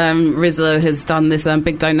featured RZA has done this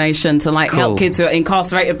big donation to help kids who are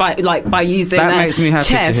incarcerated by using that makes me happy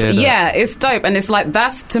Chess. To hear that. Yeah, it's dope, and it's like,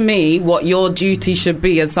 that's to me what your duty should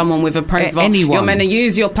be as someone with a profile. You're meant to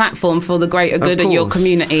use your platform for the greater good of your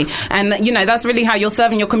community, and that's really how you're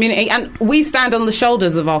serving your community. And we stand on the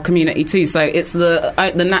shoulders of our community too, so it's the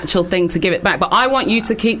natural thing to give it back. But I want you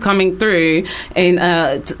to keep coming through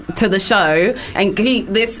to the show and keep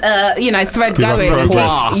this thread going.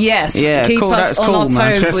 Yes, keep us on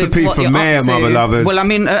our toes. Chester with P what for you're Mayor, up to. mother lovers. Well, I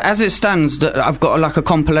mean, as it stands, I've got a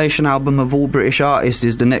compilation album of all British artists.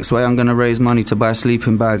 Is the next way I'm going to raise money to buy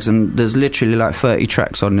sleeping bags, and there's literally 30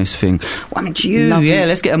 tracks on this thing. Why don't you?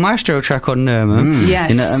 Let's get a Maestro track on there, man.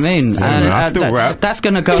 Yes, you know what I mean. I still rap. That's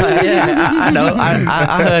going to go. I know.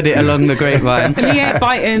 I heard it along the grapevine. And he ain't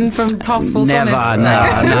biting from Taskforce. Never,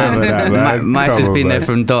 no. Mice has been there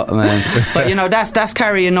from dot, man. But that's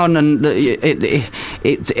carrying on, and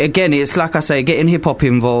it again, it's like I say, getting hip hop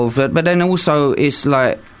involved, but then also it's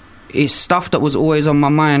stuff that was always on my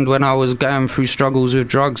mind when I was going through struggles with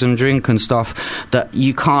drugs and drink and stuff, that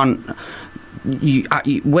you can't.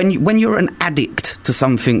 When you're an addict to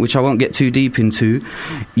something, which I won't get too deep into,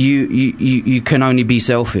 you can only be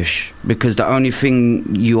selfish, because the only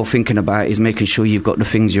thing you're thinking about is making sure you've got the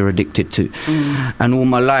things you're addicted to. And all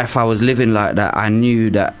my life I was living like that. I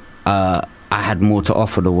knew that I had more to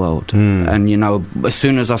offer the world. And as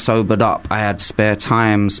soon as I sobered up, I had spare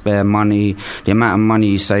time, spare money. The amount of money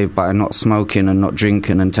you save by not smoking and not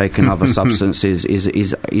drinking and taking other substances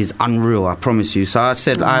is unreal, I promise you. So I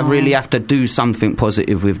said, I really have to do something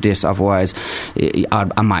positive with this, otherwise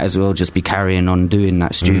I might as well just be carrying on doing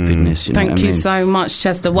that stupidness. Thank you so much,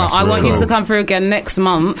 Chester. Well, I want you to come through again next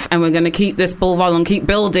month, and we're going to keep this ball rolling, keep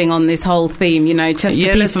building on this whole theme,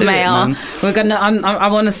 Chester P for Mayor. We're going to I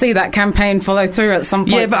want to see that campaign follow through at some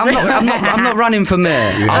point. Yeah, but I'm not running for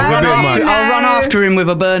mayor. I'll run after him with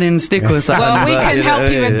a burning stick or something. Well, we can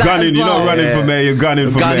help you with that Gunning, as you're well. not running for mayor, you're gunning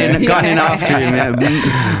for mayor. Gunning after him.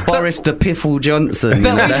 Yeah. Boris the Piffle Johnson.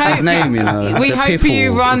 That's his name, you know. We the hope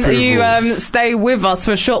Piffle. you stay with us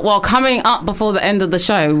for a short while. Coming up before the end of the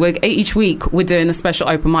show, each week we're doing a special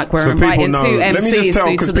open mic. We're inviting 2 MCs Let me just tell,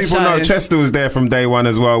 because people know Chester was there from day one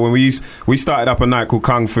as well. When we started up a night called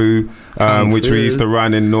Kung Fu, which we used to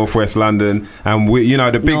run in northwest London, and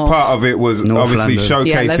the big part of it was obviously showcasing.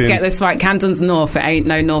 Yeah, let's get this right. Camden's north. It ain't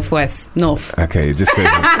no northwest. North. Okay, it just says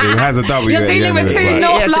it has a W. You're dealing with 2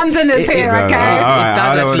 North Londoners here, okay? It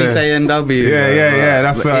does actually say NW. Yeah.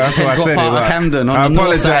 That's why I said it. Camden. I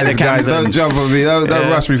apologise, guys. Don't jump on me. Don't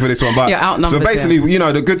rush me for this one. But so basically,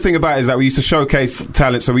 the good thing about it is that we used to showcase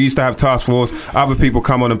talent. So we used to have Task Force, other people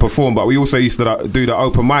come on and perform, but we also used to do the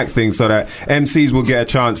open mic thing so that MCs will get a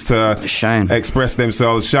chance to shine, express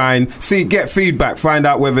themselves, shine, get feedback, find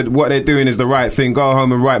out whether what they're doing is the right thing, go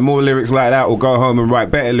home and write more lyrics like that, or go home and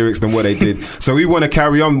write better lyrics than what they did. So we want to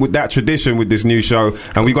carry on with that tradition with this new show,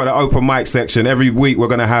 and we got an open mic section. Every week we're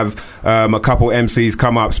going to have a couple MCs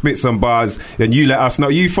come up, spit some bars, and you let us know.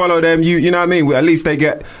 You follow them, you know what I mean? At least they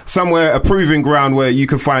get somewhere, a proving ground where you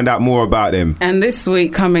can find out more about them. And this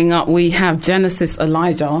week coming up, we have Genesis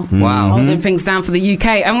Elijah. Wow. Holding things down for the UK.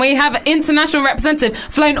 And we have an international representative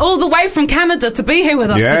flown all the way from Canada to be here with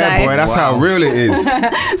us today. Yeah, boy, that's how real it is.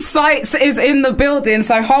 Sights is in the building,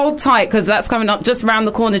 so hold tight because that's coming up just around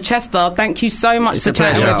the corner. Chester, thank you so much for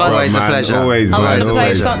chatting with us. Always a pleasure. Always, I'm man. going to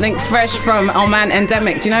play something fresh from our man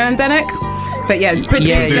Endemic. Do you know Endemic? But yeah, it's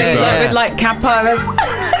producing with like Capo.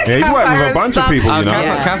 Yeah, he's working with a bunch of people, you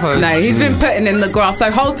know. No, he's been putting in the grass. So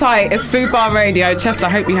hold tight. It's Food Bar Radio. Chester, I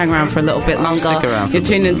hope you hang around for a little bit longer. Stick around. You're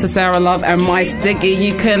tuned in to Sarah Love and MysDiggi.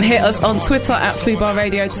 You can hit us on Twitter at Food Bar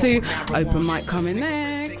Radio 2. Open mic coming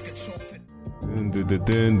next. Was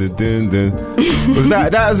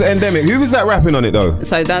that was Endemic? Who was that rapping on it though?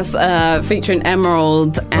 So that's featuring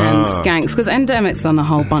Emerald and Skanks, because Endemic's done a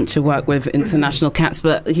whole bunch of work with international cats,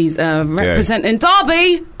 but he's representing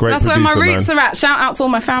Derby. Great that's producer, where my roots are at. Shout out to all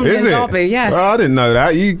my family in Derby. Yes. Well, I didn't know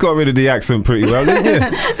that. You got rid of the accent pretty well, didn't you?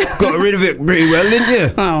 Got rid of it pretty well, didn't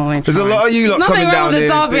you? Oh, there's a lot of you lot coming down there. Nothing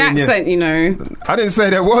wrong there. with the Derby accent, you know. I didn't say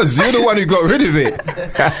there was. You're the one who got rid of it.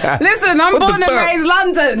 Listen, I'm born and raised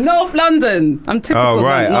London, North London. I'm typical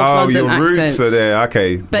North London your accent. roots are there.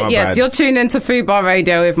 Okay. But yes, you're tuned into Food Bar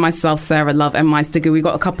Radio with myself, Sarah Love, and MysDiggi. We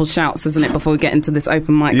got a couple shouts, isn't it, before we get into this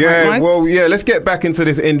open mic? Yeah, well, let's get back into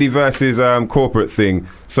this indie versus corporate thing.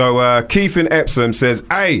 So Keith in Epsom says,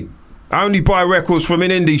 "Hey, I only buy records from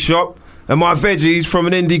an indie shop and my veggies from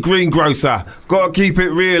an indie greengrocer. Gotta keep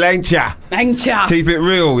it real, ain't ya? Ain't ya? Keep it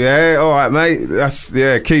real, yeah? All right, mate. That's,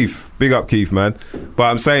 Keith. Big up, Keith, man. But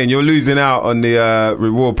I'm saying you're losing out on the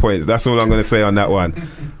reward points. That's all I'm going to say on that one.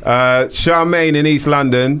 Charmaine in East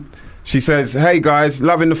London, she says, "Hey guys,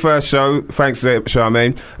 loving the first show." Thanks,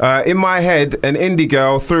 Charmaine. In my head, an indie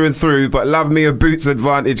girl through and through, but love me a Boots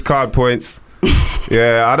Advantage card points.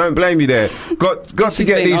 Yeah, I don't blame you there. Got to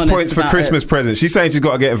get these points for Christmas presents. She's saying she's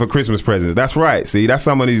got to get them for Christmas presents. That's right. See, that's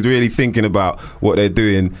someone who's really thinking about what they're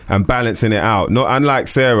doing and balancing it out. Not unlike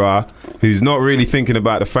Sarah, who's not really thinking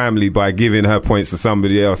about the family by giving her points to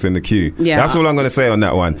somebody else in the queue. Yeah, that's all I'm going to say on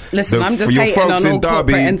that one. Listen, I'm just hating on all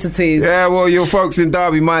corporate entities. Yeah, well, your folks in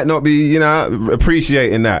Derby might not be,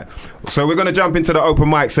 appreciating that. So we're going to jump into the open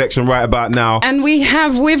mic section right about now. And we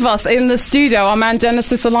have with us in the studio our man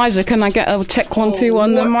Genesis Elijah. Can I get a check 1, 2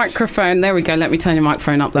 on the microphone? There we go. Let me turn your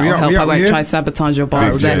microphone up. That'll help. I won't try to sabotage your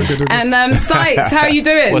bars there. And Sights, how are you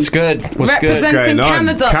doing? What's good? Representing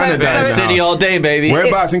Canada. City all day, baby.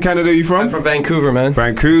 Whereabouts in Canada are you from? I'm from Vancouver, man.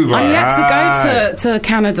 Vancouver. I'm yet to go to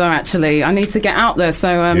Canada, actually. I need to get out there. So,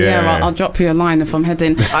 I'll drop you a line if I'm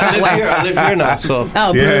heading. I live here now, so.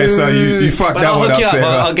 Oh, yeah, so you fucked that one up, Sarah.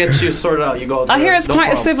 I'll get you sorted out. You go. I hear it's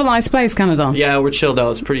quite a civilized place, Canada. Yeah, we're chilled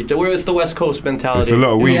out. It's pretty. It's the West Coast mentality. There's a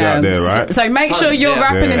lot of weed out there, right? So make sure you're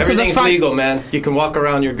rapping into the front. Everything's legal, man. You can walk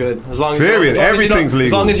around. You're good. As long as everything's legal.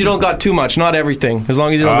 As long as you don't got too much. Not everything. As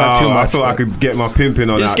long as you don't got too much. I thought I could get my pimping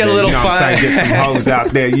on. Just out get there. a little you know fun. What I'm saying? Get some hoes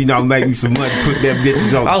out there. Make me some money. Put them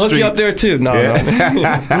bitches on. I'll the hook street. you up there too. No.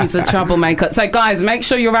 He's a troublemaker. So guys, make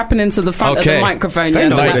sure you're rapping into the front of the microphone.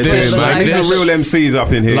 These are real MCs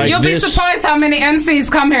up in here. You'll be surprised how many MCs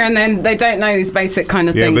come here and then they don't know these basic kind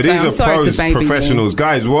of things. But these so are pros, professionals.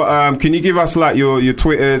 Guys, what can you give us like your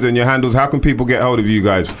Twitters and your handles? How can people get hold of you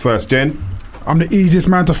guys? First, Jen? I'm the easiest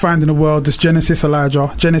man to find in the world. It's Genesis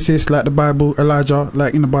Elijah. Genesis like the Bible, Elijah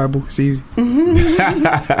like in the Bible. It's easy.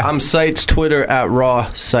 I'm Sights, Twitter at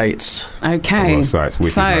Raw Sights. Okay. Sights,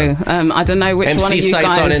 so I don't know which MC one of you Sights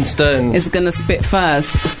guys on Insta is going to spit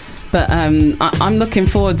first. But I'm looking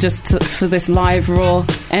forward for this live raw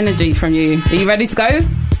energy from you. Are you ready to go?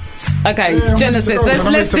 Okay, yeah, Genesis,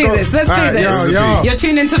 let's do this. Let's do this. Yo. You're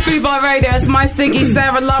tuning to Fubar Radio. It's MysDiggi,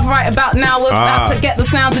 Sarah Love. Right about now, we're about to get the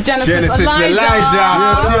sounds of Genesis Elijah.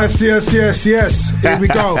 Yes. Here we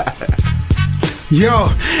go. Yo,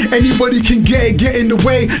 anybody can get in the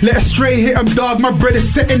way. Let a stray hit him, dog. My brother's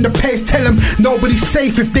setting the pace. Tell him nobody's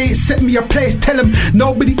safe if they ain't set me a place. Tell him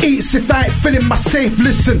nobody eats if I ain't filling my safe.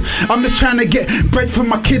 Listen, I'm just trying to get bread for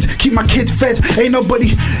my kids, keep my kids fed. Ain't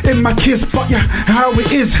nobody in my kids, but yeah, how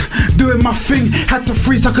it is. Doing my thing, had to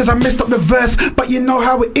freeze her cause I messed up the verse. But you know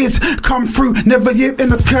how it is, come through, never live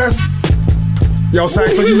in a curse. Yo,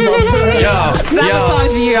 Saxon, you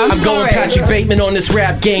sabotage you. I'm going Patrick Bateman on this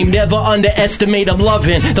rap game. Never underestimate. I'm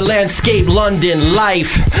loving the landscape, London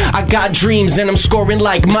life. I got dreams and I'm scoring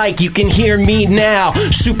like Mike. You can hear me now.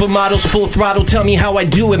 Supermodels full throttle. Tell me how I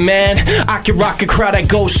do it, man. I can rock a crowd. I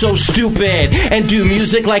go so stupid and do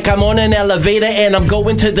music like I'm on an elevator and I'm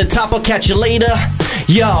going to the top. I'll catch you later.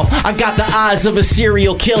 Yo, I got the eyes of a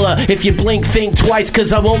serial killer. If you blink, think twice,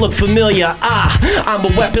 cause I won't look familiar. I'm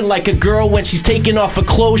a weapon like a girl when she's taking off her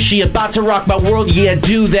clothes. She about to rock my world, yeah,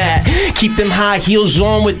 do that. Keep them high heels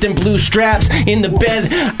on with them blue straps. In the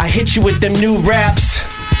bed, I hit you with them new raps.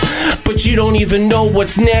 But you don't even know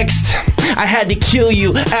what's next. I had to kill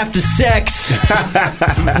you after sex.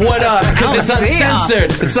 What up? Because it's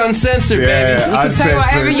uncensored. It's uncensored, baby. You can say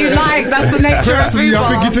whatever you like. That's the nature of football. I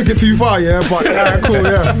think you took it too far, yeah. But cool,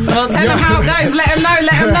 yeah. Well, tell them how it goes. Let them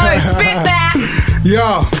know. Spit that.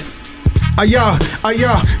 Yeah.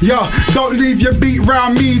 Don't leave your beat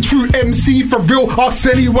round me. True MC for real. Ask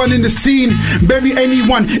anyone in the scene. Bury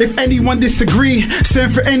anyone if anyone disagree.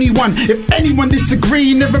 Send for anyone if anyone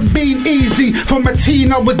disagree. Never been easy. From a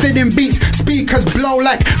teen I was dead in beats. Speakers blow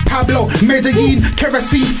like Pablo Medellin.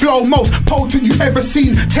 Kerosene flow most potent you ever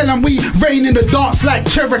seen. Tell them we reign in the dance like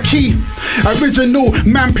Cherokee. Original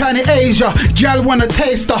man planet Asia. Gal wanna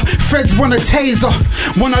taste her. Feds wanna taser.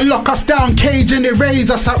 Wanna lock us down cage and erase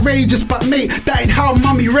us. Outrageous but mate, that ain't how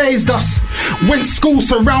mommy raised us. Went school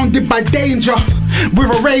surrounded by danger.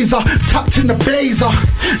 With a razor, tucked in the blazer.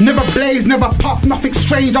 Never blaze, never puff, nothing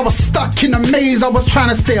strange. I was stuck in a maze, I was trying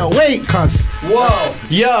to stay awake, cuz. Whoa,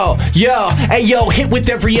 yo, hey yo, hit with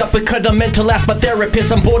every uppercut. I'm meant to last my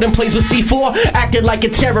therapist. I'm bored and plays with C4, acted like a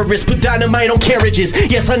terrorist. Put dynamite on carriages,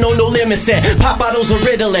 yes I know no limits. And pop bottles of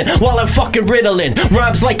Ritalin while I'm fucking riddling.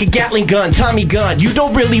 Rhymes like a Gatling gun, Tommy gun. You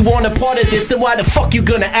don't really want a part of this, then why the fuck you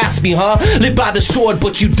gonna ask me, huh? Live by the sword,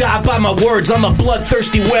 but you die by my words. I'm a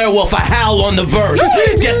bloodthirsty werewolf, I howl on the verge.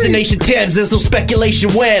 Destination Thames, there's no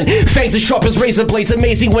speculation when. Fangs as sharp as razor blades,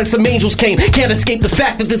 amazing when some angels came. Can't escape the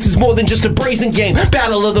fact that this is more than just a brazen game.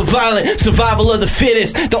 Battle of the violent, survival of the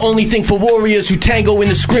fittest. The only thing for warriors who tango in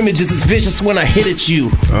the scrimmages is vicious when I hit at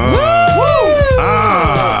you.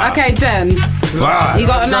 Okay, Jen. You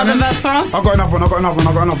got another verse for us? I got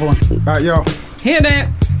another one. Yo. Hear that?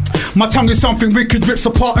 My tongue is something wicked, rips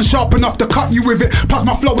apart and sharp enough to cut you with it. Plus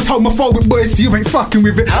my flow is homophobic, boys, you ain't fucking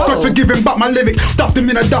with it. God forgiving, but my lyric stuffed them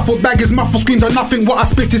in a duffel bag. Is muffled screams are nothing. What I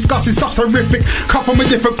spit disgusting, stuff's horrific. Cut from a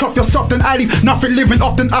different cloth, you're soft and I leave nothing living.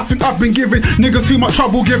 Often I think I've been giving niggas too much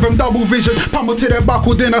trouble, give them double vision. Pummel to their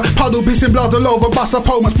buckle dinner, puddle pissing blood all over. Bust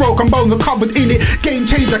opponents, broken bones are covered in it. Game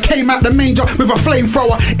changer came out the manger with a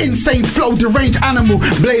flamethrower. Insane flow, deranged animal,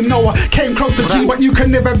 blame Noah. Came close to G, but you can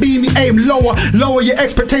never be me. Aim lower, lower your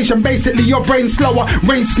expectation. Basically your brain slower.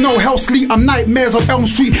 Rain, snow, hell, sleep. I'm nightmares on Elm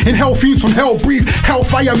Street. In hell fuse from hell breathe.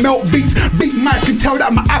 Hellfire melt beats. Beat mice can tell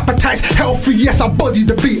that my appetite's healthy. Yes, I body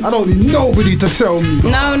the beat. I don't need nobody to tell me.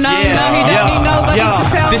 No, he don't need nobody to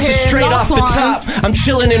tell him. This is straight off the top. I'm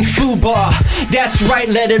chilling in Fubar. That's right,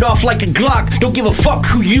 let it off like a Glock. Don't give a fuck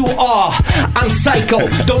who you are. I'm psycho.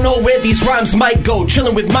 Don't know where these rhymes might go.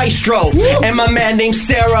 Chilling with Maestro. And my man named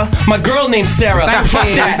Sarah. My girl named Sarah. Fuck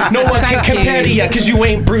that. No one can compare to you because you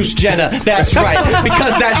ain't Bruce Jenner. That's right.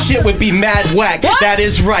 Because that shit would be mad whack. That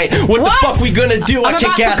is right. What the fuck we gonna do? I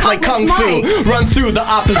kick ass like Kung Fu. Run through the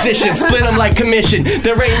opposition. Split them like commission.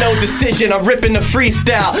 There ain't no decision. I'm ripping the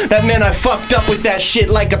freestyle. That meant I fucked up with that shit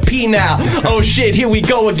like a P now. Oh shit, here we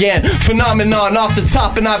go again. Phenomenon off the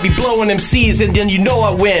top and I be blowing MCs and then you know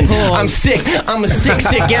I win. I'm sick. I'm a sick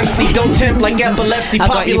MC. Don't tempt like epilepsy.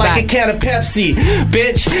 Pop you like a can of Pepsi.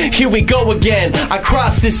 Bitch, here we go again. I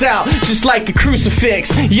cross this out just like a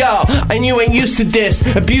crucifix. Yo, and you ain't used to this,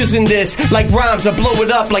 abusing this like rhymes. I blow it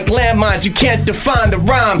up like landmines. You can't define the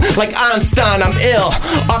rhyme like Einstein. I'm ill.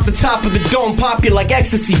 Off the top of the dome, pop you like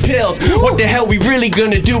ecstasy pills. What the hell we really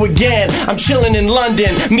gonna do again? I'm chilling in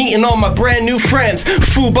London, meeting all my brand new friends.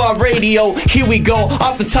 Fubar Radio, here we go.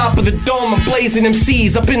 Off the top of the dome, I'm blazing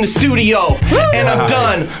MCs up in the studio. And I'm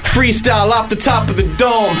done. Freestyle off the top of the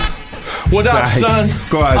dome. What up, son?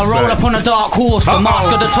 I roll up on a dark horse, the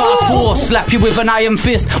mask of the task force. Slap you with an iron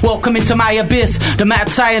fist. Welcome into my abyss. The mad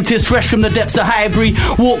scientist, fresh from the depths of Highbury.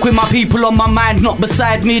 Walk with my people on my mind, not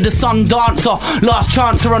beside me. The sun dancer, last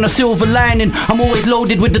chancer on a silver lining. I'm always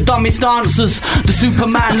loaded with the dumbest answers. The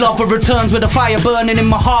Superman lover returns with a fire burning in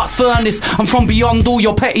my heart's furnace. I'm from beyond all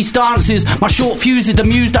your petty stances. My short fuse is the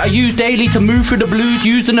muse that I use daily to move through the blues,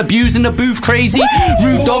 use and abuse in the booth. Crazy,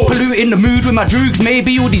 rude dog polluting the mood with my droogs.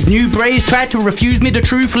 Maybe all these new braves tried to refuse me the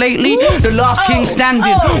truth lately. The last king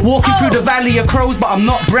standing, walking through the valley of crows, but I'm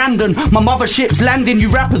not Brandon. My mothership's landing. You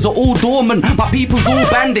rappers are all dormant. My people's all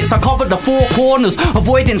bandits. I covered the four corners,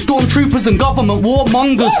 avoiding stormtroopers and government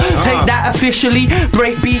warmongers. Take that officially.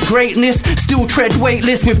 Breakbeat greatness, still tread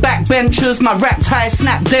weightless with backbenchers. My rap ties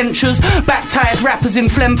snap dentures. Baptized rappers in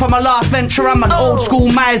phlegm for my last venture. I'm an old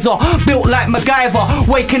school miser, built like MacGyver.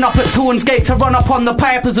 Waking up at Torrens Gate to run up on the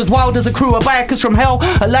pipers as wild as a crew of bikers from hell.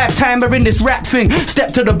 A lifetimer in this rap thing.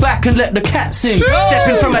 Step to the back and let the cat sing.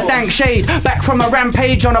 Stepping from a dank shade, back from a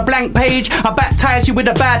rampage on a blank page. I baptize you with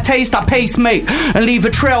a bad taste. I pacemate and leave a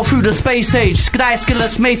trail through the space age.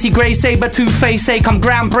 Skyskillers, Macy, Grey Saber, Two-Face ache. I'm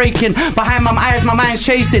groundbreaking. Behind my eyes, my mind's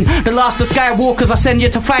chasing the last of Skywalkers. I send you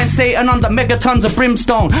to find Satan under megatons of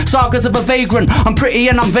brimstone. Sagas of a vagrant. I'm pretty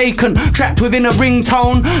and I'm vacant, trapped within a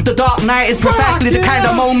ringtone. The Dark Knight is precisely the kind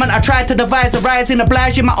of moment I tried to devise. A rising,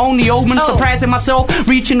 obliging my only omen. Surprising myself,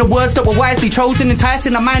 reaching the words that were wisely chosen,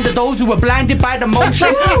 enticing the mind of those who were blinded by the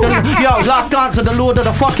motion. Yo, last answer, the lord of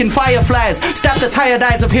the fucking fireflies. Stab the tired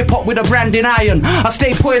eyes of hip-hop with a branding iron. I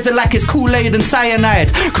stay poisoned like it's Kool-Aid and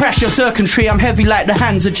cyanide. Crash your circuitry, I'm heavy like the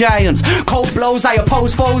hands of giants. Cold blows, I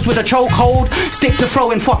oppose foes with a chokehold. Stick to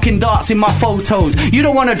throwing fucking darts in my photos. You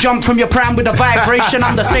don't want to jump from your pram with a vibration.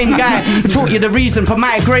 I'm the same guy who taught you the reason for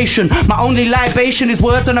migration. My only libation is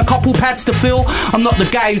words and a couple pads to fill. I'm not the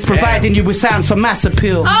guy who's providing you with sounds for mass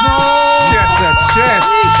appeal. That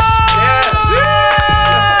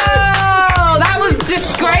was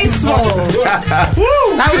disgraceful.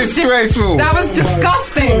 That was disgraceful. That was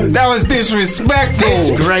disgusting. That was disrespectful.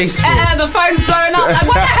 Disgraceful. The phone's blowing up.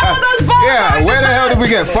 What the hell are those balls? Yeah, where the hell did we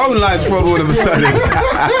get phone lines from all of a sudden?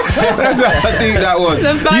 That's how deep that was.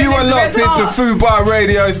 You are locked into Fubar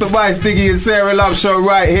Radio. It's the MysDiggi and Sarah Love show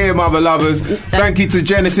right here, mother lovers. Thank you to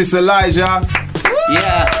Genesis Elijah.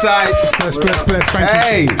 Yeah. Sites. Bless.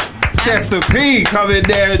 Thank you. Chester P coming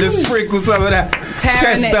there and just sprinkle some of that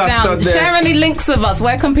chest dust on there. Share any links with us.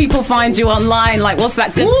 Where can people find you online? Like, what's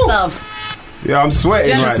that good stuff? Yeah, I'm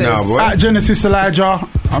sweating Genesis. right now, boy. At Genesis Elijah,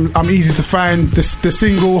 I'm easy to find. The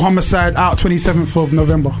single Homicide out 27th of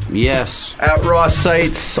November. Yes. At Raw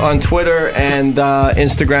Sites on Twitter and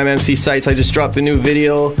Instagram, MC Sites. I just dropped a new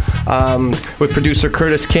video with producer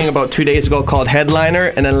Curtis King about 2 days ago called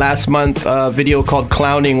Headliner, and then last month a video called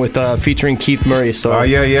Clowning with featuring Keith Murray. So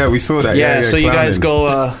yeah, we saw that. Yeah, so Clowning. you guys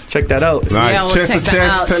go check that out. Nice. Yeah, we'll check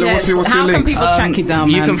that out. Tell them what's your How links. can people track you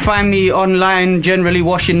down, You man? can find me online, generally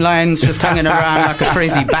washing lines, just hanging around like a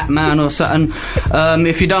crazy Batman or something.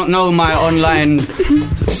 If you don't know my online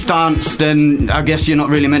stance, then I guess you're not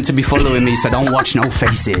really meant to be following me, so don't watch no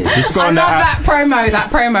faces. Just go I on love that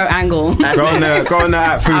promo angle. Go on the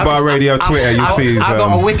at Fubar Radio Twitter. You see, I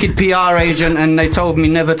got a wicked PR agent, and they told me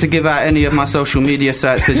never to give out any of my social media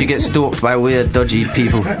sites because you get stalked by weird, dodgy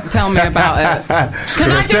people. Tell me about it.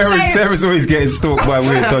 Can I just say, Sarah's always getting stalked by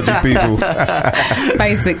weird, dodgy people.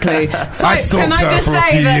 Basically. So I stalked can I her just for a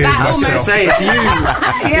say few that years almost myself. Say it's you.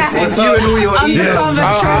 Yeah. It's you and all your Yes.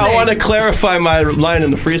 I want to clarify my line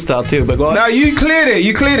in the freestyle too, but go on. No, you cleared it.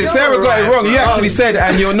 Sarah got it wrong. You actually said,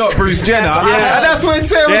 and you're not Bruce Jenner. And that's when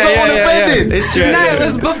Sarah got all offended. It's true. No, it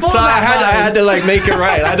was before so that. I had to like make it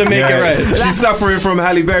right. I had to make it right. She's suffering from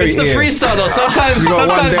Halle Berry. It's the ear. freestyle though. She's got one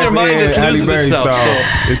Sometimes your deaf mind ear, just Halle loses Berry itself. style. So.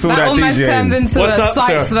 It's all That that almost DJing. turned into What's a up,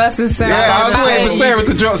 Sykes sir? versus Sarah. Yeah, I was waiting for Sarah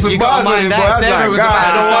to drop some bars on it, but I was Sarah like, was about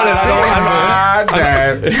to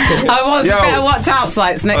Better watch out,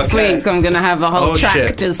 Sykes. Next week I'm going to have a whole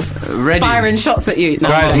track just firing shots at you. No,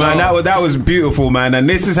 guys, man, that was beautiful, man. And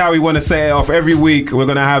this is how we want to set it off. Every week we're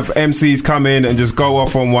going to have MCs come in and just go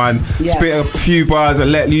off on one, spit a few bars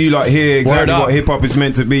and let you lot hear exactly what hip-hop is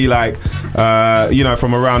meant to be like,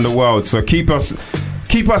 from around the world. So keep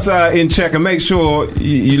keep us in check and make sure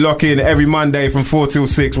you lock in every Monday from 4 till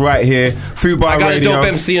 6 right here. Fubar I got Radio. a dope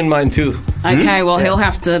MC in mind too. Okay, well, he'll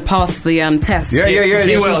have to pass the test. Yeah.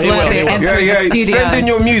 He will. Send in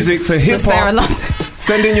your music to hip hop.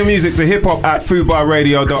 Send in your music to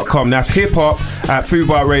hiphop@fubarradio.com. That's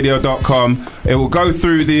hiphop@fubarradio.com. It will go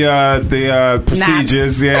through the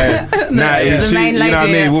procedures. Yeah, The main lady, you know what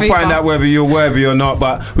I mean. We'll find out whether you're worthy or not.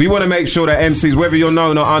 But we want to make sure that MCs, whether you're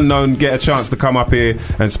known or unknown, get a chance to come up here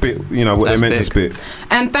and spit. You know what they're meant to spit.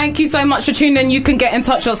 And thank you so much for tuning in. You can get in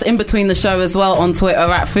touch with us in between the show as well on Twitter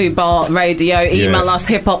 @Fubar Radio. Email us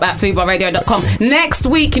hiphop@fubarradio.com. Next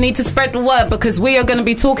week, you need to spread the word because we are going to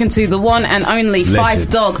be talking to the one and only Five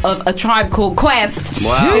Dog of A Tribe Called Quest.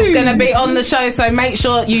 Wow. Who's going to be on the show. So make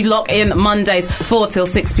sure you lock in Mondays 4 till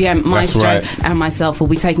 6 p.m. Maestro and myself will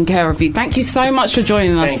be taking care of you. Thank you so much for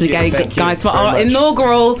joining us today, guys, for our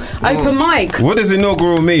inaugural open mic. What does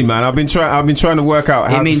inaugural mean, man? I've been trying to work out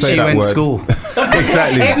how to say that word. It means you went school.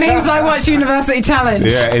 Exactly. It means I watch University Challenge.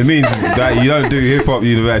 Yeah, it means that you don't do Hip Hop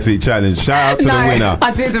University Challenge. Shout out to the winner.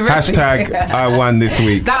 I do the hashtag I won this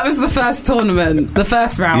week. That was the first tournament, the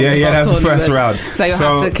first round. Yeah, that's the first round. So you'll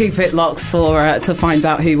have to keep it locked for to find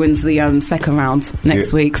out who wins the second round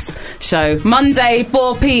next week's show. Monday,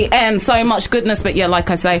 4 p.m. So much goodness. But yeah, like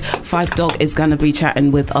I say, Five Dog is going to be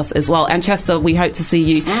chatting with us as well. And Chester, we hope to see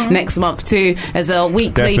you next month too as a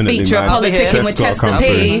weekly feature of Politicking with Chester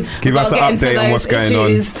P. Give us an update on what's going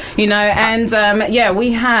on. You know, and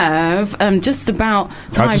we have just about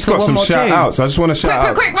time I just for got one some more shout tune. outs. I just want to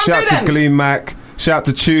shout out. Shout to Gleam Mac. Shout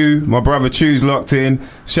to Chew. My brother Chew's locked in.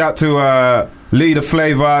 Shout to Leader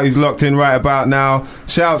Flavor, who's locked in right about now.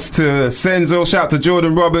 Shouts to Senzo. Shout to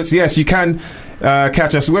Jordan Roberts. Yes, you can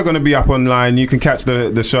catch us. We're going to be up online. You can catch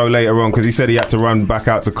the show later on because he said he had to run back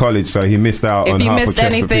out to college, so he missed out on half of Chester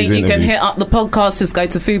P's If you missed anything, you can hit up the podcast. Just go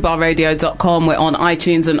to fubarradio.com. We're on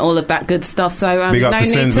iTunes and all of that good stuff. So no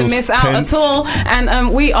need to miss out at all.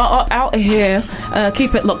 And we are out of here.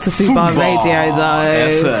 Keep it locked to Fubar Radio,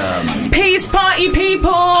 though. FM. Peace, party people.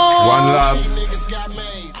 One love.